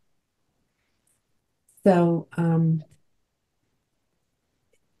balance. So I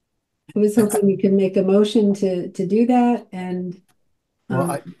was hoping you could make a motion to do that. And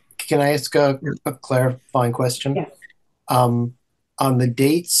can I ask a clarifying question? Yes. On the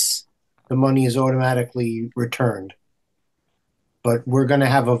dates, the money is automatically returned. but we're going to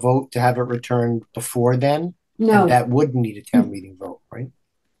have a vote to have it returned before then. No. And that would need a town meeting vote, right?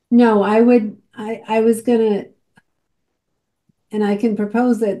 No, I was gonna, and I can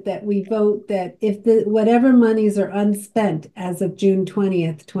propose it, that we vote that if whatever monies are unspent as of June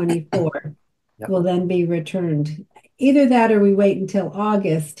 20th, 24 Yep. will then be returned. Either that or we wait until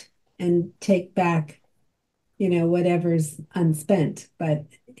August and take back, whatever's unspent. But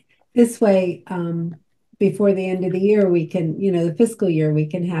this way, before the end of the year, we can, the fiscal year, we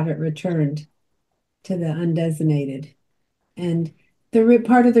can have it returned to the undesignated. And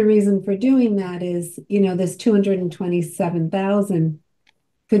part of the reason for doing that is, this 227,000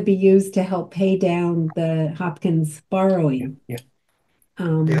 could be used to help pay down the Hopkins borrowing. Yeah.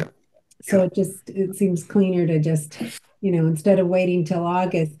 So it seems cleaner to just, instead of waiting till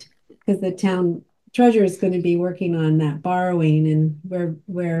August, because the town treasurer is going to be working on that borrowing, and where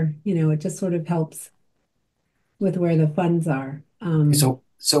it just sort of helps with where the funds are.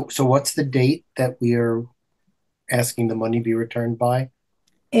 So what's the date that we are asking the money be returned by?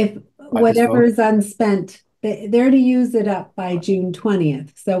 If whatever is unspent, they're to use it up by June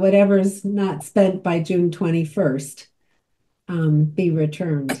 20th. So whatever's not spent by June 21st, be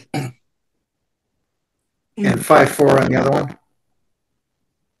returned. And 5-4 on the other one?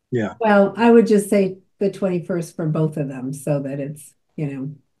 Yeah. Well, I would just say the 21st for both of them so that it's,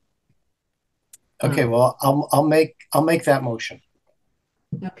 Okay, well, I'll make that motion.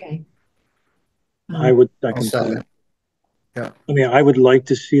 Okay. I would second that. Yeah. I mean, I would like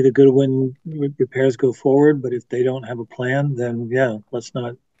to see the Goodwin repairs go forward, but if they don't have a plan, then yeah, let's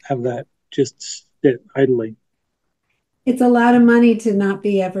not have that just sit idly. It's a lot of money to not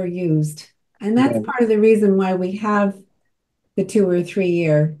be ever used. And that's part of the reason why we have the 2 or 3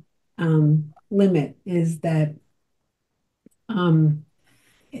 year limit, is that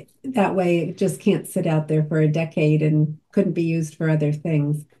that way it just can't sit out there for a decade and couldn't be used for other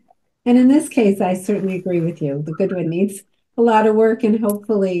things. And in this case, I certainly agree with you. The Goodwin needs a lot of work, and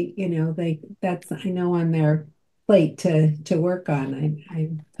hopefully, that's, I know, on their plate to work on. I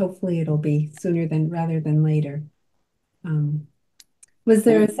hopefully it'll be sooner rather than later. Was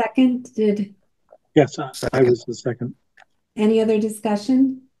there a second? Yes, I was the second. Any other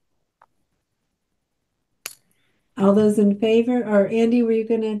discussion? All those in favor? Or Andy, were you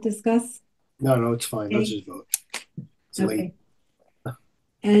going to discuss? No, it's fine. Let's Okay. just vote. It's late.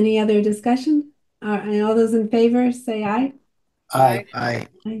 Any other discussion? And all those in favor, say aye. Aye. Aye.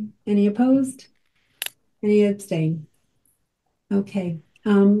 Any opposed? Any abstain? Okay.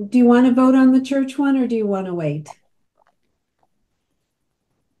 Do you want to vote on the church one, or do you want to wait?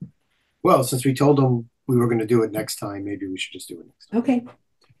 Well, since we told them we were going to do it next time, maybe we should just do it next time. Okay.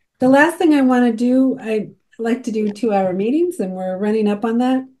 The last thing I want to do, I like to do 2-hour meetings, and we're running up on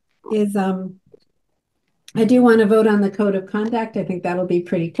that, is I do want to vote on the code of conduct. I think that'll be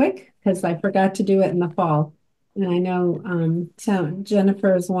pretty quick because I forgot to do it in the fall. And I know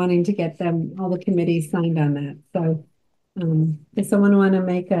Jennifer is wanting to get all the committees signed on that. So does someone want to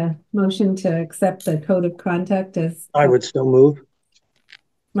make a motion to accept the code of conduct as I would still move.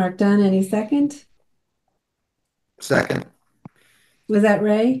 Mark Dunn? Any second? Second. Was that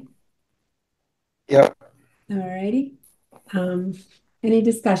Ray? Yep. All righty. Any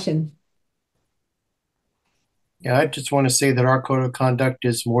discussion? Yeah, I just want to say that our code of conduct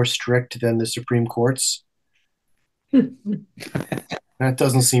is more strict than the Supreme Court's. That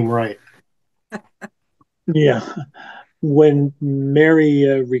doesn't seem right. Yeah. When Mary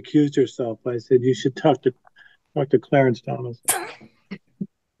recused herself, I said, you should talk to Clarence Thomas.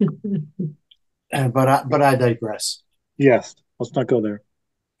 But I digress. Yes, let's not go there.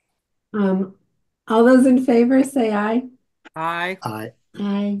 All those in favor say aye. Aye. Aye.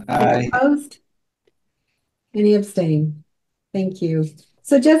 Aye. Any opposed? Any abstain? Thank you.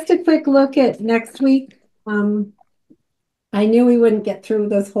 So just a quick look at next week. I knew we wouldn't get through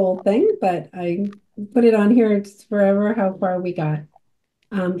this whole thing, but I put it on here just forever how far we got.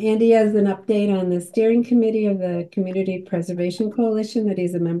 Andy has an update on the steering committee of the Community Preservation Coalition that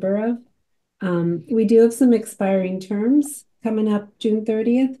he's a member of. We do have some expiring terms coming up June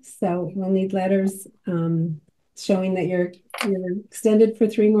 30th, so we'll need letters showing that you're extended for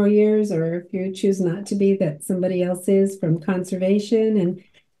 3 more years, or if you choose not to be, that somebody else is from conservation.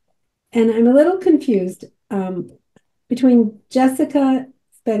 And I'm a little confused. Between Jessica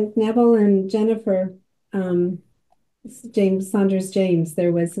Spence-Neville and Jennifer Saunders James,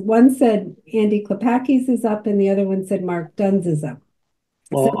 there was one said Andy Klepakis is up and the other one said Mark Dunn's is up.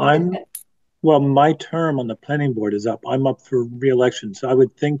 Well, my term on the planning board is up. I'm up for re-election, so I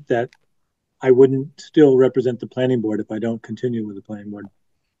would think that I wouldn't still represent the planning board if I don't continue with the planning board.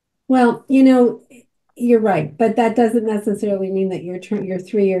 Well, You're right, but that doesn't necessarily mean that your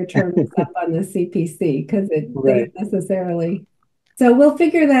 3-year term is up on the CPC because it Right. doesn't necessarily. So we'll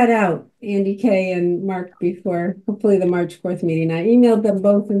figure that out, Andy K and Mark, before hopefully the March 4th meeting. I emailed them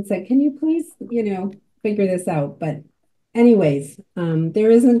both and said, can you please, figure this out? But anyways, there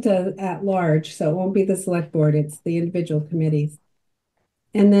isn't a at large, so it won't be the select board, it's the individual committees.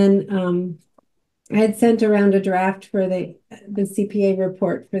 And then I had sent around a draft for the CPA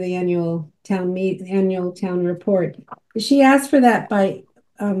report for the annual town report. She asked for that by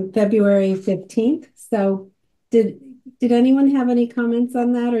February 15th. So did anyone have any comments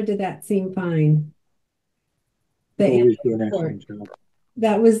on that, or did that seem fine? The Always annual do an report. excellent job.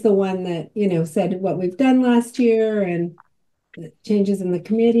 That was the one that, said what we've done last year and the changes in the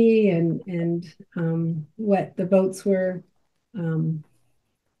committee and what the votes were. I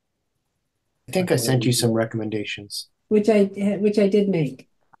think I sent you some recommendations. Which I did make.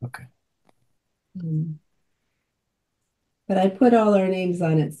 Okay. But I put all our names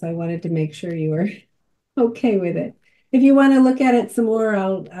on it, so I wanted to make sure you were okay with it. If you want to look at it some more,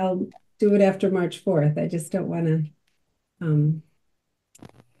 I'll do it after March 4th. I just don't want to.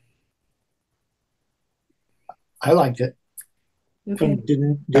 I liked it. Okay.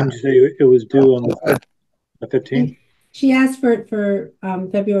 Didn't you say it was due on the 15th? She asked for it for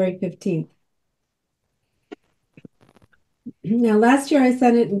February 15th. Now, last year I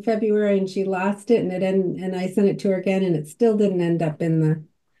sent it in February and she lost it, and I sent it to her again, and it still didn't end up in the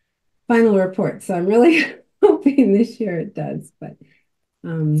final report. So I'm really hoping this year it does. But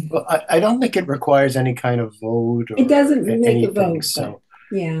well, I don't think it requires any kind of vote or it doesn't make anything. a vote. So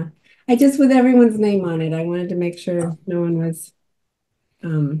yeah, I just with everyone's name on it, I wanted to make sure no one was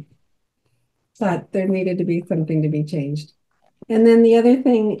thought there needed to be something to be changed. And then the other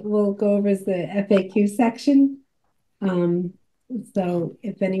thing we'll go over is the FAQ section. So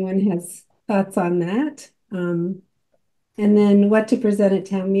if anyone has thoughts on that, and then what to present at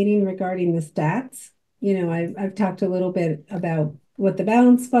town meeting regarding the stats. I've talked a little bit about what the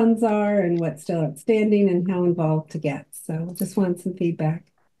balance funds are and what's still outstanding and how involved to get. So just want some feedback.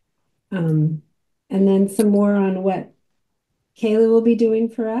 And then some more on what Kayla will be doing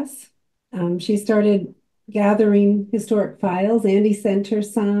for us. She started gathering historic files. Andy sent her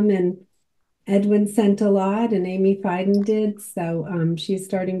some, and Edwin sent a lot, and Amy Fiden did. So she's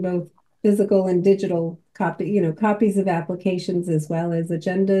starting both physical and digital copies of applications as well as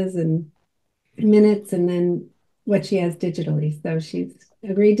agendas and minutes, and then what she has digitally. So she's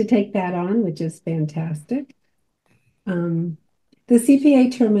agreed to take that on, which is fantastic. The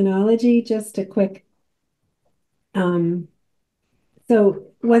CPA terminology, just a quick. So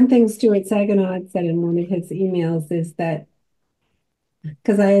one thing Stuart Saginaw had said in one of his emails is that,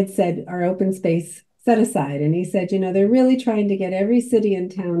 because I had said our open space set aside, and he said, they're really trying to get every city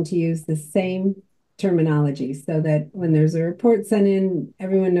and town to use the same terminology so that when there's a report sent in,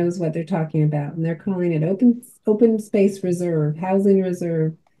 everyone knows what they're talking about. And they're calling it open space reserve, housing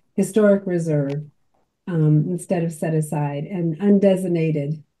reserve, historic reserve, instead of set aside, and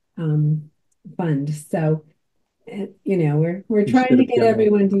undesignated fund. So, we're trying to get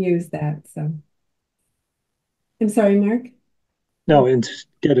everyone to use that. So, I'm sorry, Mark. No,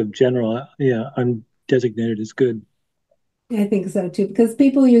 instead of general, yeah, undesignated is good. I think so too, because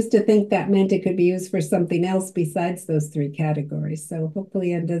people used to think that meant it could be used for something else besides those 3 categories. So hopefully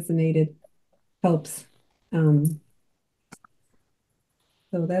undesignated helps.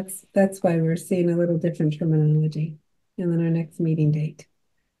 So that's why we're seeing a little different terminology, and then our next meeting date.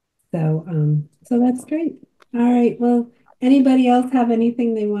 So so that's great. All right. Well, anybody else have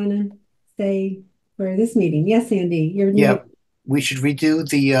anything they want to say for this meeting? Yes, Andy, you're new. yeah, we should redo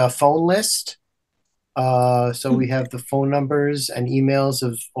the phone list. So we have the phone numbers and emails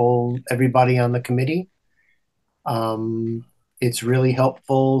of everybody on the committee. It's really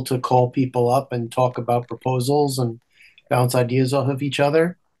helpful to call people up and talk about proposals and bounce ideas off of each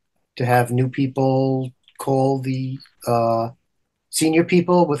other. To have new people call the senior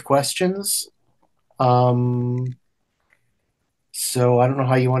people with questions. So I don't know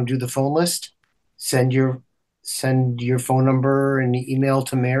how you want to do the phone list. Send your phone number and email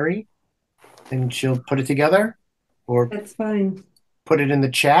to Mary, and she'll put it together, or That's fine. put it in the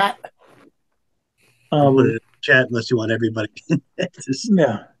chat. Put it in the chat unless you want everybody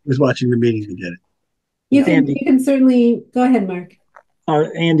who's watching the meeting to get it. You can certainly go ahead, Mark.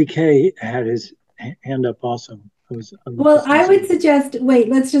 Andy K had his hand up also. Well, I would suggest, wait,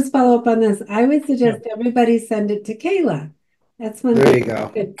 let's just follow up on this. I would suggest everybody send it to Kayla. That's one. There you go.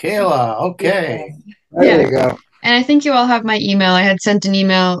 Kayla, okay. There you go. And I think you all have my email. I had sent an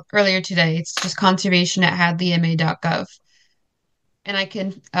email earlier today. It's just conservation@hadleyma.gov. and I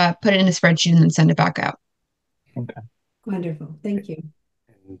can put it in a spreadsheet and then send it back out. Okay. Wonderful. Thank you.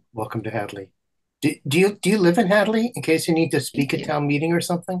 And welcome to Hadley. Do you live in Hadley in case you need to speak at town meeting or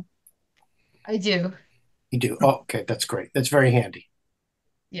something? I do. You do? Oh, okay, that's great. That's very handy.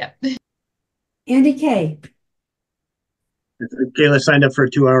 Yeah. Andy K. Kayla signed up for a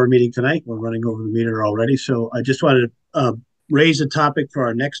 2-hour meeting tonight. We're running over the meter already. So I just wanted to raise a topic for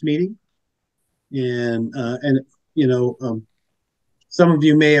our next meeting. And you know, some of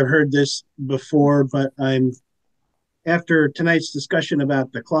you may have heard this before, but after tonight's discussion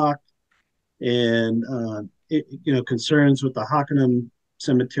about the clock and concerns with the Hockenham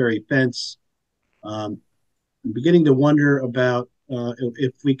Cemetery fence, I'm beginning to wonder about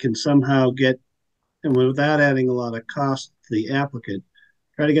if we can somehow get, and without adding a lot of cost to the applicant,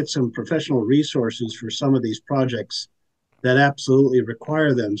 try to get some professional resources for some of these projects that absolutely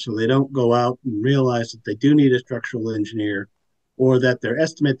require them, so they don't go out and realize that they do need a structural engineer, or that their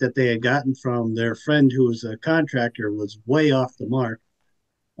estimate that they had gotten from their friend who was a contractor was way off the mark,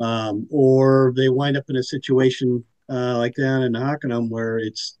 or they wind up in a situation like down in Hockenham where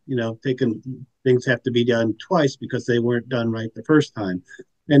it's, things have to be done twice because they weren't done right the first time.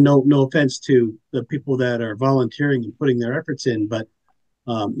 And no offense to the people that are volunteering and putting their efforts in, but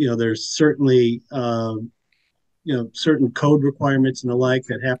there's certainly certain code requirements and the like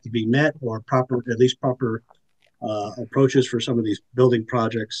that have to be met, or at least proper approaches for some of these building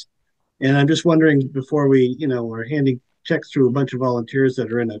projects. And I'm just wondering, before we're handing checks through a bunch of volunteers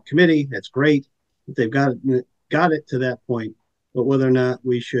that are in a committee, that's great. They've got it to that point, but whether or not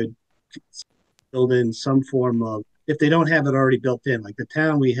we should build in some form of, if they don't have it already built in, like the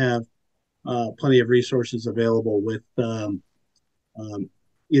town, we have plenty of resources available with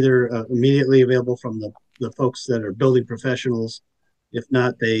either immediately available from the folks that are building professionals. If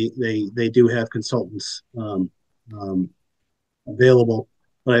not, they do have consultants available.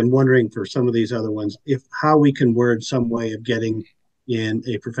 But I'm wondering for some of these other ones, how we can word some way of getting in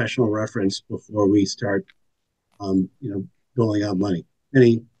a professional reference before we start, doling out money.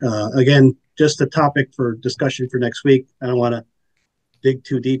 Again, just a topic for discussion for next week. I don't want to dig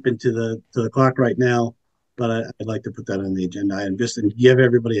too deep into the clock right now, but I'd like to put that on the agenda and just give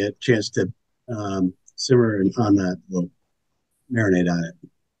everybody a chance to simmer on that, little marinate on it.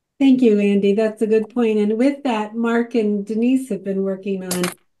 Thank you, Andy. That's a good point. And with that, Mark and Denise have been working on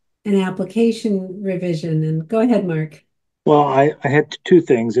an application revision. And go ahead, Mark. Well, I had two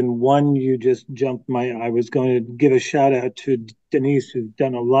things, and one you just jumped I was going to give a shout out to Denise, who's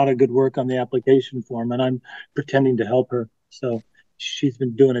done a lot of good work on the application form, and I'm pretending to help her. So she's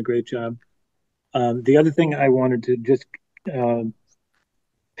been doing a great job. The other thing I wanted to just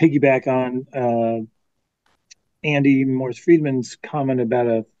piggyback on Andy Morse-Friedman's comment about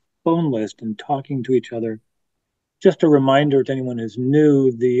a phone list and talking to each other. Just a reminder to anyone who's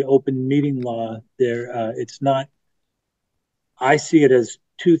new, the open meeting law there, it's not, I see it as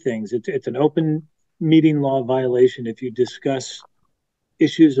two things. It's an open meeting law violation if you discuss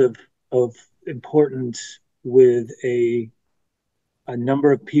issues of importance with a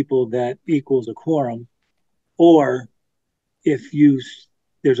number of people that equals a quorum, or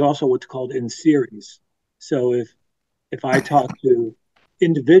there's also what's called in series. So if I talk to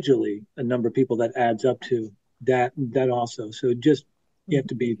individually a number of people, that adds up to that also. So just, you have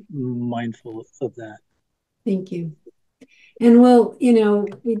to be mindful of that. Thank you. And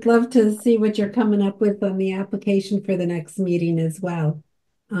we'd love to see what you're coming up with on the application for the next meeting as well.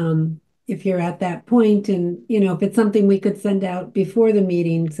 If you're at that point, and if it's something we could send out before the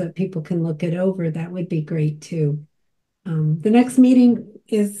meeting so that people can look it over, that would be great too. The next meeting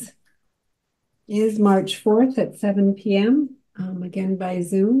is March 4th at 7 p.m. Again by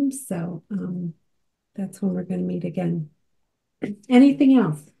Zoom. So that's when we're going to meet again. Anything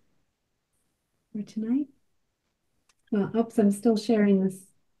else for tonight? Well, oops, I'm still sharing this.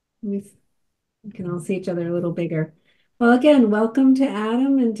 We can all see each other a little bigger. Well, again, welcome to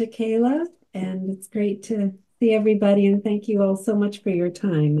Adam and to Kayla, and it's great to see everybody, and thank you all so much for your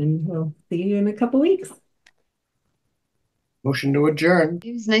time, and we'll see you in a couple weeks. Motion to adjourn.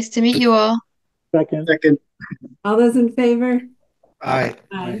 It was nice to meet you all. Second. All those in favor? Aye.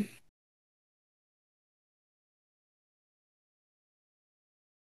 Aye.